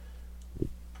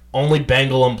 Only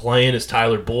Bengal I'm playing is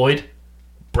Tyler Boyd.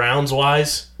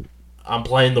 Browns-wise, I'm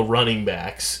playing the running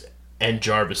backs and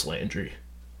Jarvis Landry.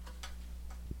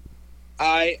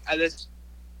 This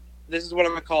is what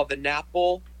I'm going to call the nap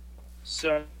bowl.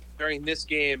 So during this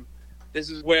game,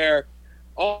 this is where,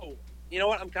 you know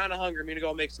what? I'm kind of hungry. I'm going to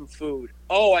go make some food.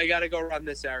 I got to go run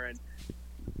this errand.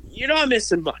 You're not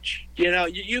missing much.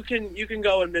 You can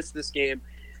go and miss this game.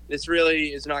 This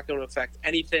really is not going to affect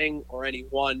anything or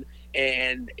anyone.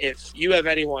 And if you have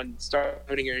anyone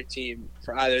starting your team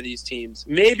for either of these teams,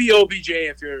 maybe OBJ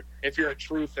if you're a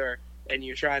truther and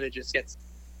you're trying to just get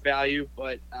value,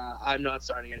 but I'm not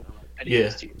starting any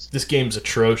of these teams. This game's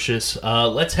atrocious.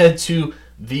 Let's head to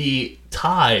the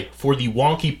tie for the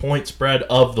wonky point spread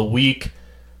of the week.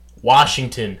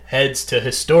 Washington heads to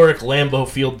historic Lambeau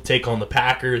Field to take on the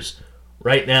Packers.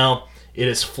 Right now, it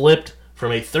is flipped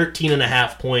from a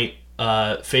 13.5 point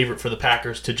favorite for the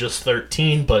Packers to just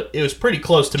 13, but it was pretty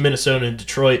close to Minnesota and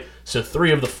Detroit, so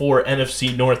 3 of the 4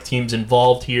 NFC North teams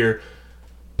involved here.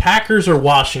 Packers or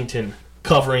Washington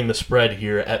covering the spread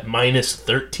here at minus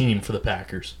 13 for the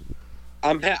Packers?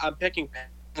 I'm picking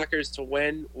Packers to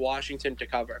win, Washington to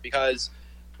cover, because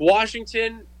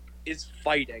Washington is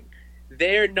fighting.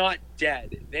 They're not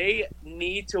dead. They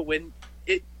need to win.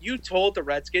 You told the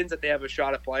Redskins that they have a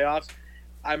shot at playoffs,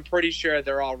 I'm pretty sure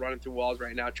they're all running through walls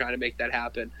right now trying to make that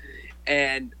happen.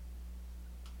 And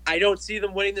I don't see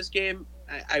them winning this game.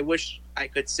 I wish I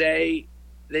could say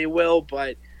they will,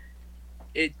 but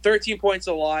 13 points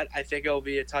a lot. I think it'll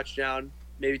be a touchdown,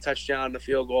 maybe touchdown and a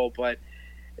field goal, but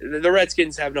the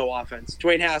Redskins have no offense.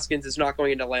 Dwayne Haskins is not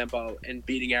going into Lambeau and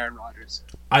beating Aaron Rodgers.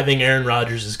 I think Aaron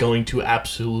Rodgers is going to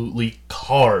absolutely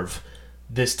carve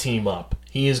this team up.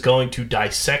 He is going to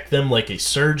dissect them like a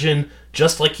surgeon,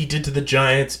 just like he did to the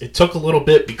Giants. It took a little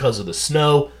bit because of the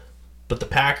snow, but the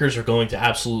Packers are going to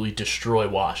absolutely destroy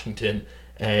Washington.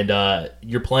 And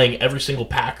you're playing every single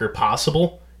Packer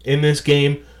possible in this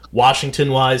game.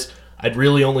 Washington-wise, I'd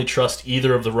really only trust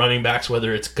either of the running backs,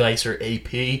 whether it's Geis or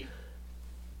AP.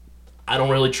 I don't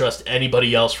really trust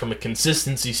anybody else from a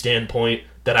consistency standpoint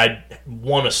that I'd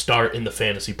want to start in the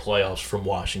fantasy playoffs from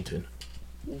Washington.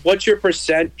 What's your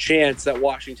percent chance that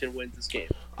Washington wins this game?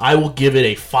 I will give it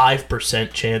a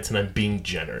 5% chance, and I'm being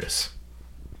generous.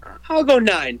 I'll go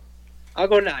 9.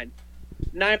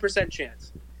 9%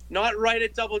 chance. Not right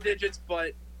at double digits,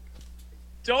 but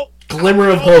glimmer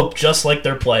of hope, just like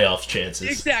their playoff chances.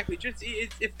 Exactly. Just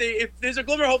if there's a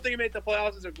glimmer of hope they can make the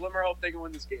playoffs, there's a glimmer of hope they can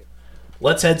win this game.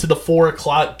 Let's head to the 4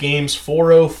 o'clock games.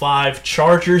 4:05,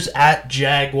 Chargers at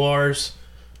Jaguars.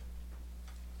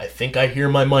 I think I hear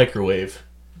my microwave.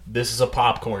 This is a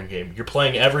popcorn game. You're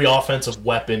playing every offensive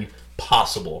weapon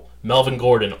possible. Melvin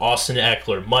Gordon, Austin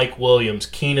Eckler, Mike Williams,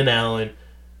 Keenan Allen.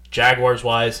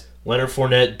 Jaguars-wise, Leonard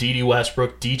Fournette, D.D.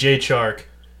 Westbrook, DJ Chark.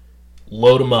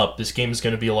 Load them up. This game is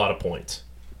going to be a lot of points.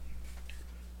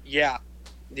 Yeah.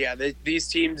 These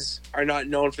teams are not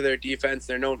known for their defense.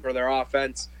 They're known for their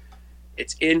offense.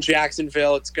 It's in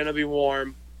Jacksonville. It's going to be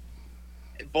warm.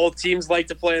 Both teams like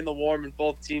to play in the warm, and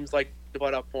both teams like to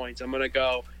put up points. I'm going to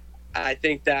go. I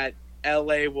think that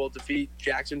LA will defeat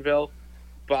Jacksonville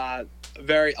by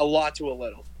a lot to a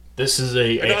little. This is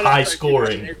a high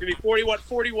scoring. It's going to be 41. It's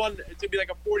going to be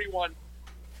like a 41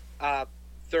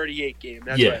 38 game.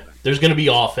 That's yeah, there's going to be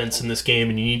offense in this game,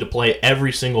 and you need to play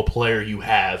every single player you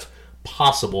have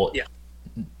possible. Yeah.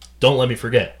 Don't let me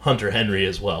forget Hunter Henry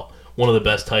as well. One of the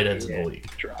best tight ends in the league.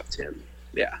 Dropped him.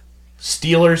 Yeah.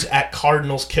 Steelers at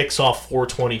Cardinals kicks off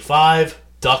 4:25.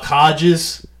 Duck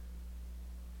Hodges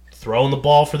throwing the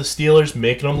ball for the Steelers,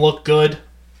 making them look good.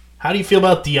 How do you feel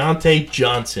about Deontay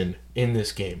Johnson in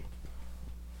this game?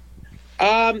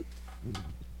 I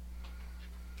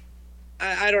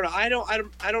don't know. I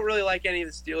don't really like any of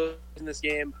the Steelers in this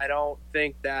game. I don't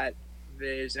think that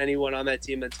there's anyone on that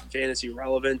team that's fantasy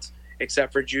relevant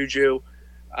except for Juju.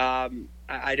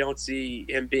 I don't see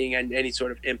him being any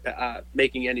sort of impact,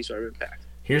 making any sort of impact.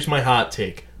 Here's my hot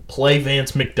take: play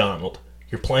Vance McDonald.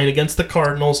 You're playing against the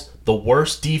Cardinals, the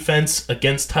worst defense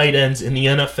against tight ends in the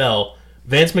NFL.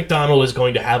 Vance McDonald is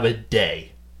going to have a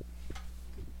day.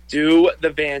 Do the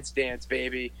Vance dance,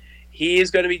 baby. He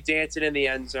is going to be dancing in the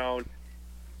end zone.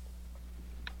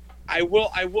 I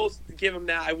will give him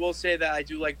that. I will say that I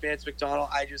do like Vance McDonald.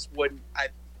 I just wouldn't. I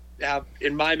have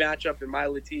in my matchup in my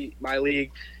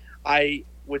league, I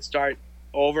would start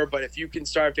over. But if you can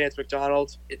start Vance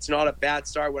McDonald, it's not a bad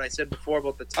start. What I said before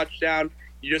about the touchdown,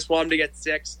 you just want him to get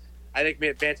 6. I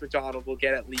think Vance McDonald will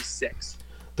get at least 6.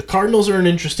 The Cardinals are an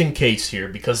interesting case here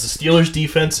because the Steelers'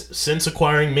 defense, since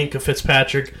acquiring Minkah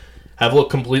Fitzpatrick, have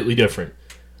looked completely different.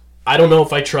 I don't know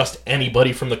if I trust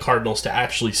anybody from the Cardinals to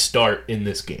actually start in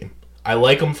this game. I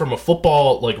like them from a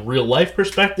football, real-life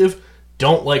perspective.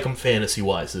 Don't like them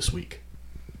fantasy-wise this week.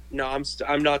 No,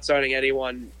 I'm not starting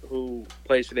anyone who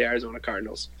plays for the Arizona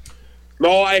Cardinals.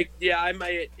 No, I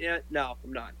might. Yeah, no,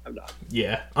 I'm not.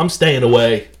 Yeah, I'm staying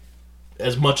away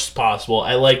as much as possible.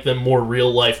 I like them more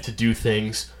real-life to do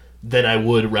things than I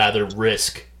would rather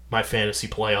risk my fantasy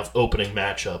playoff opening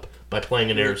matchup by playing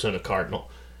an Arizona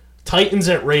Cardinal. Titans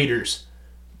at Raiders.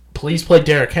 Please play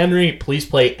Derrick Henry. Please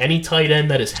play any tight end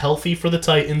that is healthy for the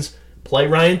Titans. Play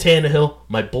Ryan Tannehill,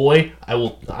 my boy.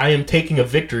 I am taking a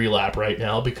victory lap right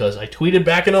now because I tweeted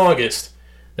back in August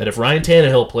that if Ryan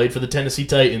Tannehill played for the Tennessee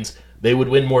Titans, they would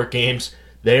win more games.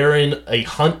 They are in a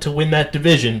hunt to win that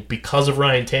division because of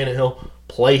Ryan Tannehill.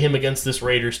 Play him against this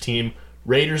Raiders team.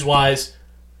 Raiders-wise,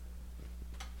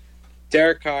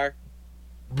 Derek Carr.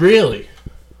 Really?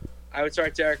 I would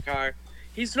start Derek Carr.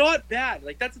 He's not bad.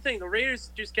 That's the thing. The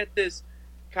Raiders just get this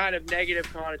kind of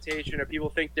negative connotation, or people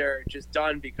think they're just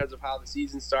done because of how the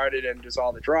season started and just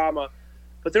all the drama.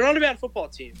 But they're not a bad football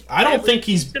team. I don't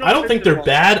think they're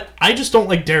bad. I just don't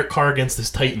like Derek Carr against this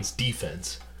Titans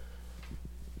defense.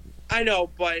 I know,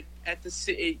 but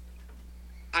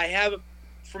I have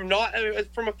from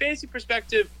a fantasy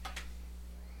perspective,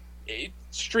 it's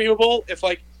streamable. If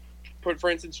for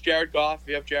instance Jared Goff, if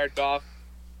you have Jared Goff,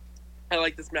 I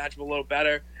like this matchup a little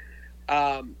better.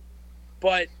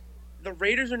 But the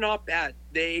Raiders are not bad.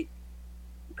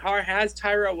 Carr has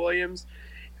Tyrell Williams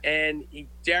and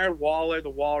Darren Waller, the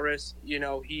Walrus.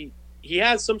 He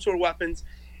has some sort of weapons,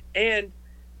 and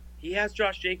he has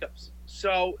Josh Jacobs.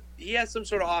 So he has some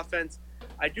sort of offense.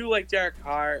 I do like Derek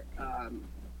Carr,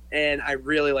 and I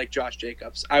really like Josh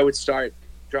Jacobs. I would start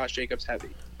Josh Jacobs heavy.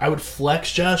 I would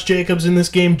flex Josh Jacobs in this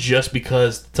game just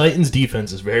because the Titans'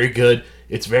 defense is very good.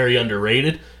 It's very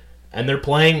underrated, and they're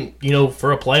playing,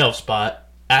 for a playoff spot,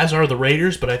 as are the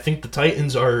Raiders, but I think the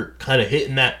Titans are kind of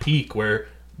hitting that peak where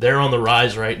they're on the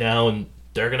rise right now, and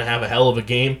they're going to have a hell of a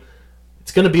game.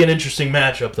 It's going to be an interesting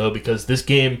matchup, though, because this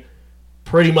game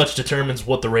pretty much determines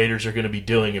what the Raiders are going to be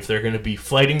doing, if they're going to be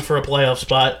fighting for a playoff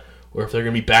spot or if they're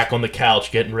going to be back on the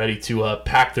couch getting ready to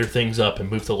pack their things up and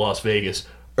move to Las Vegas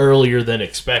earlier than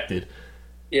expected.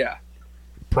 Yeah.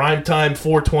 Primetime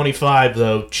 4:25,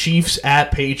 though. Chiefs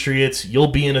at Patriots. You'll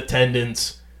be in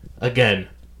attendance. Again,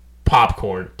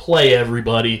 popcorn. Play,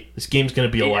 everybody. This game's going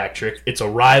to be electric. It's a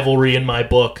rivalry in my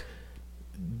book.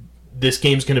 This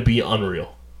game's going to be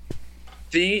unreal.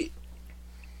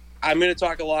 I'm going to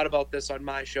talk a lot about this on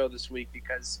my show this week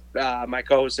because my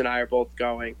co-host and I are both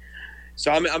going.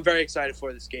 So I'm very excited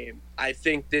for this game. I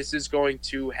think this is going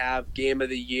to have Game of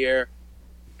the Year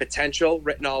potential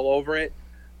written all over it.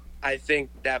 I think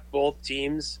that both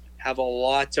teams have a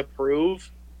lot to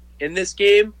prove in this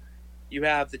game. You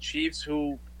have the Chiefs,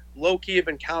 who low-key have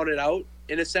been counted out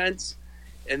in a sense,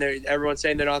 and everyone's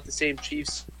saying they're not the same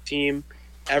Chiefs team.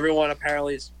 Everyone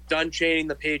apparently is done chaining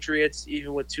the Patriots,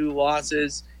 even with 2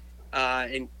 losses,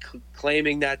 and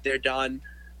claiming that they're done.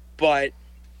 But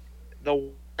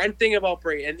the one thing about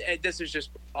Brady, and this is just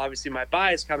obviously my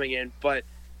bias coming in, but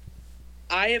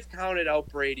I have counted out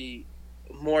Brady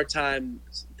more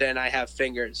times than I have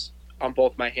fingers on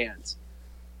both my hands.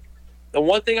 The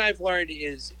one thing I've learned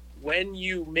is when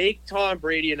you make Tom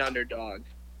Brady an underdog,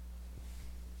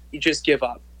 you just give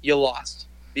up. You lost.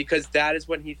 Because that is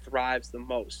when he thrives the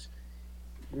most.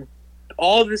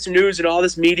 All this news and all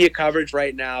this media coverage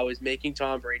right now is making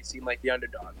Tom Brady seem like the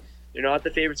underdog. They're not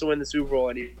the favorites to win the Super Bowl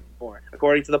anymore.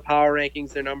 According to the power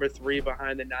rankings, they're number 3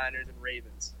 behind the Niners and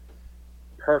Ravens.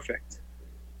 Perfect.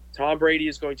 Tom Brady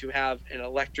is going to have an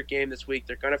electric game this week.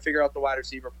 They're going to figure out the wide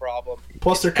receiver problem.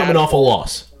 Plus, they're coming off a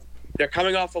loss. They're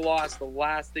coming off a loss. The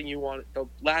last team you want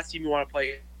to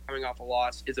play coming off a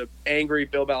loss is an angry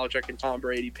Bill Belichick and Tom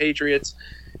Brady Patriots.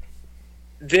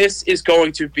 This is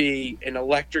going to be an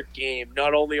electric game,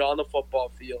 not only on the football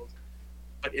field,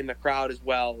 but in the crowd as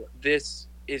well. This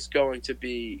is going to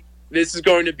be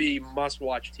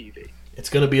must-watch TV. It's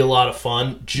going to be a lot of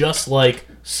fun, just like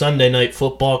Sunday Night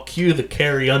Football. Cue the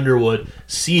Carrie Underwood,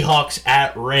 Seahawks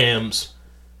at Rams.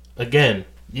 Again,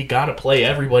 you got to play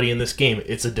everybody in this game.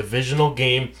 It's a divisional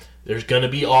game. There's going to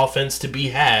be offense to be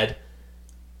had,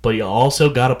 but you also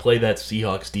got to play that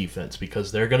Seahawks defense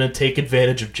because they're going to take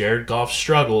advantage of Jared Goff's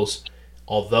struggles.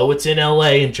 Although it's in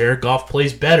L.A. and Jared Goff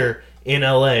plays better in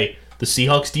L.A., the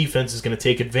Seahawks defense is going to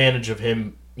take advantage of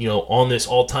him, on this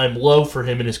all-time low for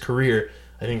him in his career.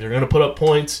 I think they're going to put up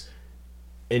points,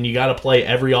 and you got to play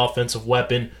every offensive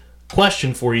weapon.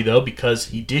 Question for you, though, because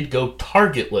he did go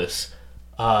targetless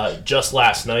just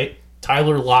last night.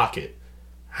 Tyler Lockett,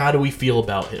 how do we feel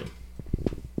about him?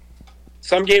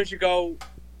 Some games you go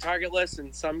targetless,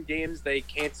 and some games they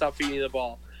can't stop feeding the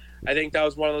ball. I think that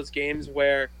was one of those games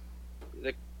where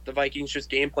the Vikings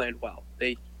just game planned well.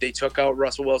 They took out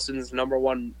Russell Wilson's number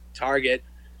 1 target,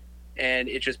 and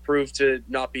it just proved to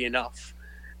not be enough.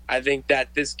 I think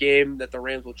that this game that the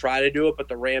Rams will try to do it, but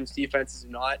the Rams defense is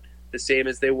not the same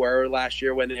as they were last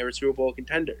year when they were Super Bowl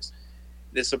contenders.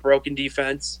 This is a broken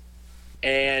defense,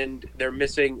 and they're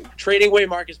missing trading away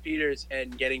Marcus Peters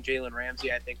and getting Jalen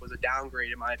Ramsey. I think was a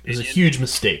downgrade in my opinion. It was a huge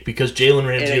mistake because Jalen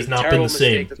Ramsey has not been the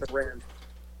same.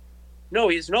 No,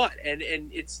 he's not, and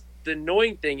it's the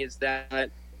annoying thing is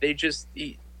that I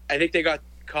think they got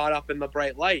caught up in the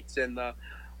bright lights and the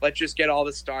let's just get all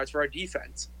the stars for our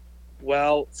defense.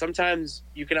 Well, sometimes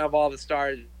you can have all the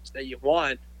stars that you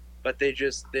want, but they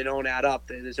don't add up.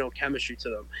 There's no chemistry to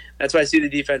them. That's what I see the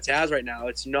defense has right now.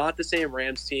 It's not the same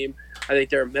Rams team. I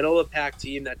think they're a middle-of-the-pack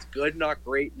team that's good, not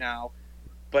great now,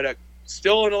 but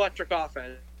still an electric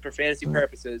offense for fantasy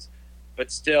purposes. But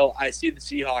still, I see the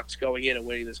Seahawks going in and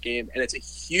winning this game, and it's a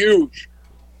huge,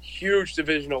 huge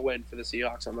divisional win for the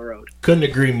Seahawks on the road. Couldn't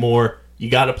agree more. You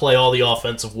got to play all the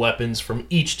offensive weapons from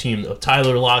each team.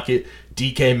 Tyler Lockett,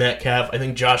 DK Metcalf. I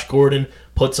think Josh Gordon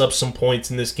puts up some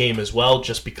points in this game as well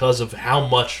just because of how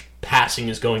much passing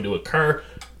is going to occur.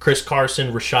 Chris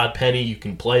Carson, Rashad Penny, you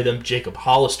can play them. Jacob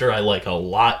Hollister, I like a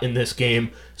lot in this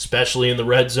game, especially in the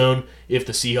red zone. If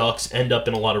the Seahawks end up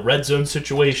in a lot of red zone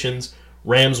situations,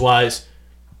 Rams-wise,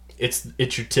 it's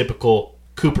your typical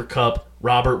Cooper Kupp,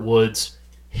 Robert Woods,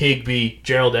 Higbee,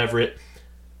 Gerald Everett.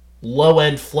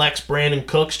 Low-end flex Brandon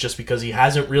Cooks, just because he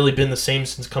hasn't really been the same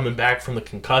since coming back from the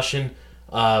concussion.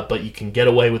 But you can get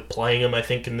away with playing him, I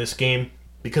think, in this game.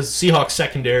 Because the Seahawks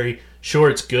secondary, sure,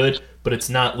 it's good, but it's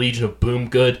not Legion of Boom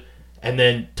good. And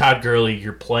then Todd Gurley,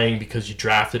 you're playing because you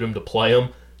drafted him to play him.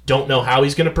 Don't know how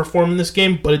he's going to perform in this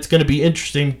game, but it's going to be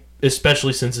interesting,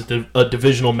 especially since it's a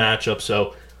divisional matchup.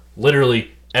 So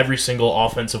literally every single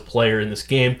offensive player in this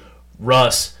game.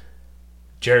 Russ,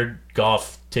 Jared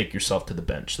Goff, take yourself to the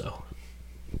bench, though.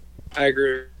 I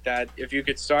agree with that. If you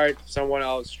could start someone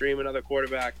else, stream another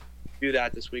quarterback, do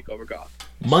that this week over Goff.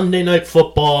 Monday Night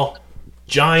Football,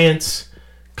 Giants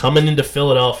coming into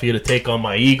Philadelphia to take on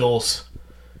my Eagles.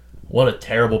 What a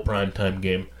terrible primetime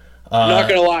game. I'm not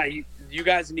going to lie. You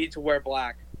guys need to wear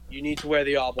black. You need to wear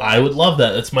the all black. I would love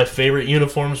that. That's my favorite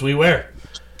uniforms we wear.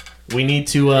 We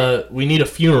need a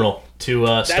funeral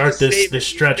to start this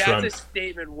stretch run. That's a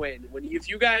statement win. If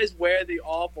you guys wear the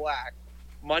all black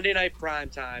Monday Night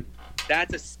Primetime,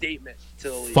 that's a statement to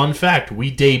the league. Fun fact,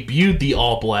 we debuted the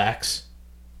All Blacks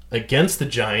against the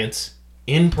Giants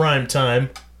in primetime.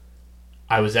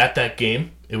 I was at that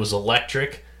game. It was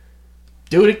electric.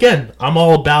 Do it again. I'm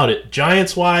all about it.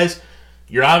 Giants-wise,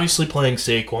 you're obviously playing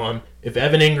Saquon. If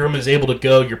Evan Ingram is able to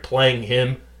go, you're playing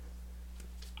him.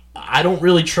 I don't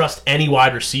really trust any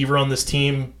wide receiver on this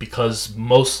team because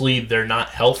mostly they're not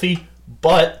healthy.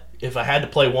 But if I had to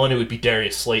play one, it would be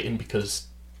Darius Slayton because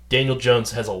Daniel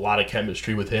Jones has a lot of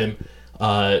chemistry with him.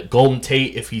 Golden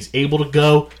Tate, if he's able to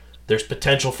go, there's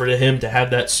potential for him to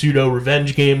have that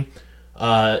pseudo-revenge game.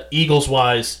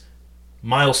 Eagles-wise,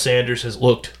 Miles Sanders has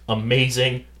looked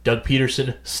amazing. Doug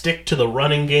Peterson, stick to the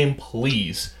running game,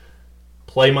 please.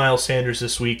 Play Miles Sanders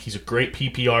this week. He's a great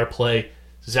PPR play.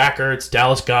 Zach Ertz,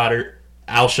 Dallas Goedert,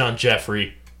 Alshon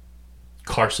Jeffrey,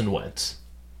 Carson Wentz.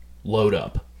 Load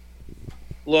up.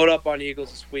 Load up on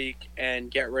Eagles this week and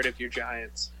get rid of your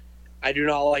Giants. I do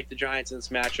not like the Giants in this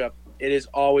matchup. It is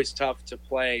always tough to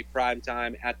play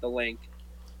primetime at the Link,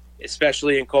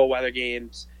 especially in cold weather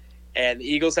games. And the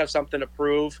Eagles have something to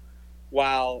prove,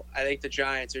 while I think the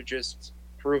Giants are just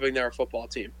proving they're a football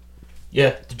team.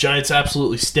 Yeah, the Giants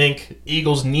absolutely stink.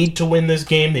 Eagles need to win this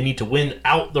game. They need to win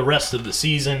out the rest of the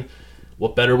season.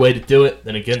 What better way to do it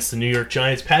than against the New York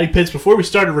Giants? Patty Pitts, before we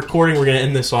started recording, we're going to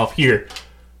end this off here.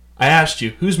 I asked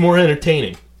you, who's more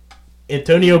entertaining?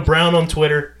 Antonio Brown on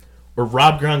Twitter or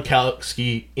Rob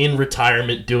Gronkowski in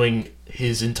retirement doing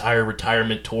his entire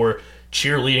retirement tour,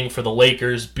 cheerleading for the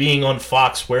Lakers, being on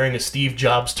Fox wearing a Steve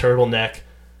Jobs turtleneck?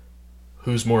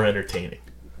 Who's more entertaining?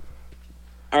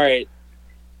 All right.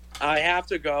 I have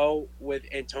to go with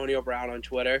Antonio Brown on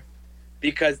Twitter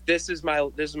because this is my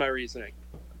reasoning.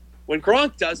 When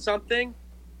Gronk does something,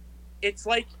 it's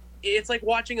like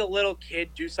watching a little kid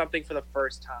do something for the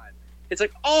first time. It's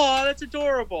like, oh, that's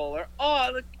adorable, or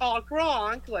oh,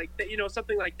 Gronk, like that,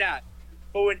 something like that.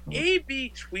 But when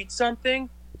AB tweets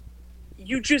something,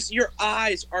 your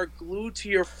eyes are glued to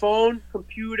your phone,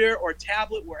 computer, or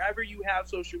tablet, wherever you have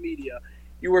social media.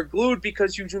 You are glued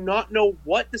because you do not know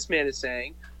what this man is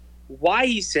saying, why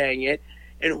he's saying it,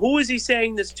 and who is he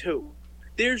saying this to.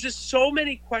 There's just so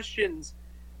many questions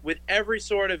with every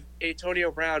sort of Antonio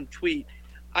Brown tweet.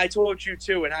 I told you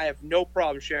too, and I have no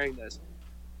problem sharing this.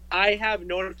 I have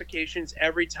notifications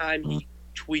every time he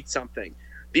tweets something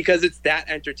because it's that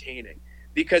entertaining.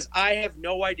 Because I have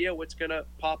no idea what's going to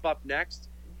pop up next,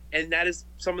 and that is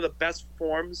some of the best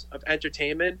forms of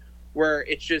entertainment where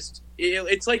it's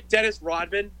like Dennis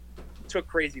Rodman took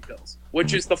crazy pills,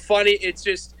 which is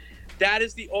that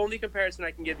is the only comparison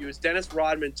I can give you is Dennis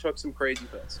Rodman took some crazy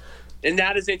pills. And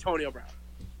that is Antonio Brown.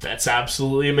 That's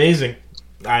absolutely amazing.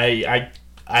 I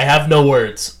have no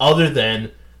words other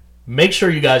than make sure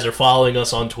you guys are following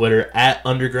us on Twitter at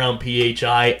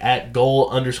UndergroundPHI, at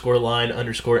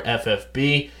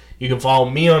goal_line_FFB. You can follow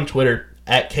me on Twitter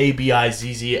at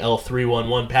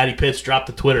KBIZZL311. Patty Pitts, drop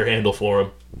the Twitter handle for him.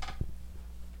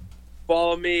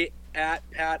 Follow me at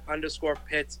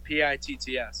Pat_Pitts,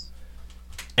 PITTS.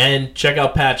 And check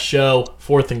out Pat's show,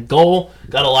 Fourth and Goal.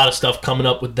 Got a lot of stuff coming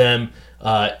up with them,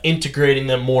 integrating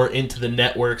them more into the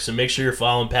network. So make sure you're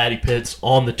following Patty Pitts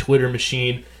on the Twitter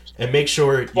machine. And make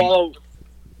sure you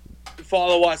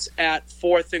follow us at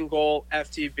Fourth and Goal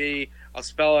FTB. I'll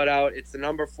spell it out. It's the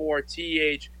number 4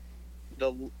 TH,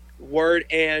 the word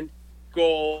and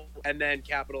goal, and then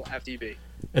capital FTB.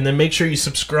 And then make sure you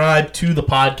subscribe to the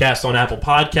podcast on Apple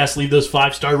Podcasts. Leave those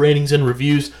 5-star ratings and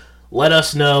reviews. Let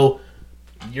us know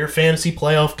your fantasy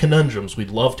playoff conundrums. We'd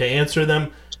love to answer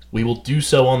them. We will do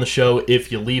so on the show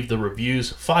if you leave the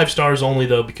reviews. 5 stars only,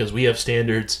 though, because we have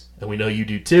standards, and we know you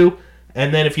do too.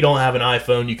 And then if you don't have an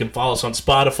iPhone, you can follow us on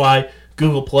Spotify,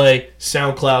 Google Play,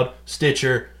 SoundCloud,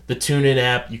 Stitcher, the TuneIn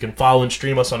app. You can follow and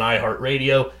stream us on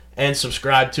iHeartRadio, and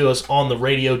subscribe to us on the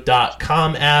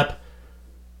radio.com app.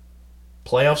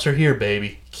 Playoffs are here,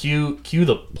 baby. Cue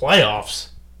the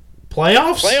playoffs.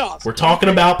 Playoffs? We're talking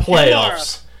about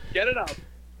playoffs. Get it up.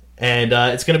 And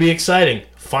it's going to be exciting.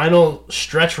 Final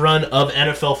stretch run of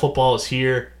NFL football is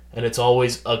here, and it's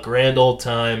always a grand old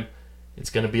time. It's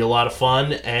going to be a lot of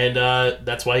fun, and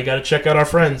that's why you got to check out our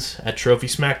friends at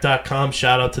TrophySmack.com.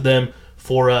 Shout out to them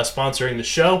for sponsoring the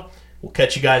show. We'll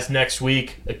catch you guys next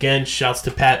week. Again, shouts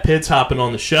to Pat Pitts hopping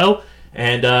on the show.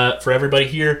 And for everybody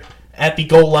here at the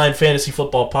Goal Line Fantasy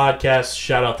Football Podcast,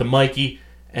 shout out to Mikey.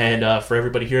 And for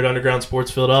everybody here at Underground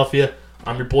Sports Philadelphia,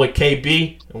 I'm your boy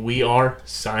KB, and we are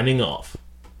signing off.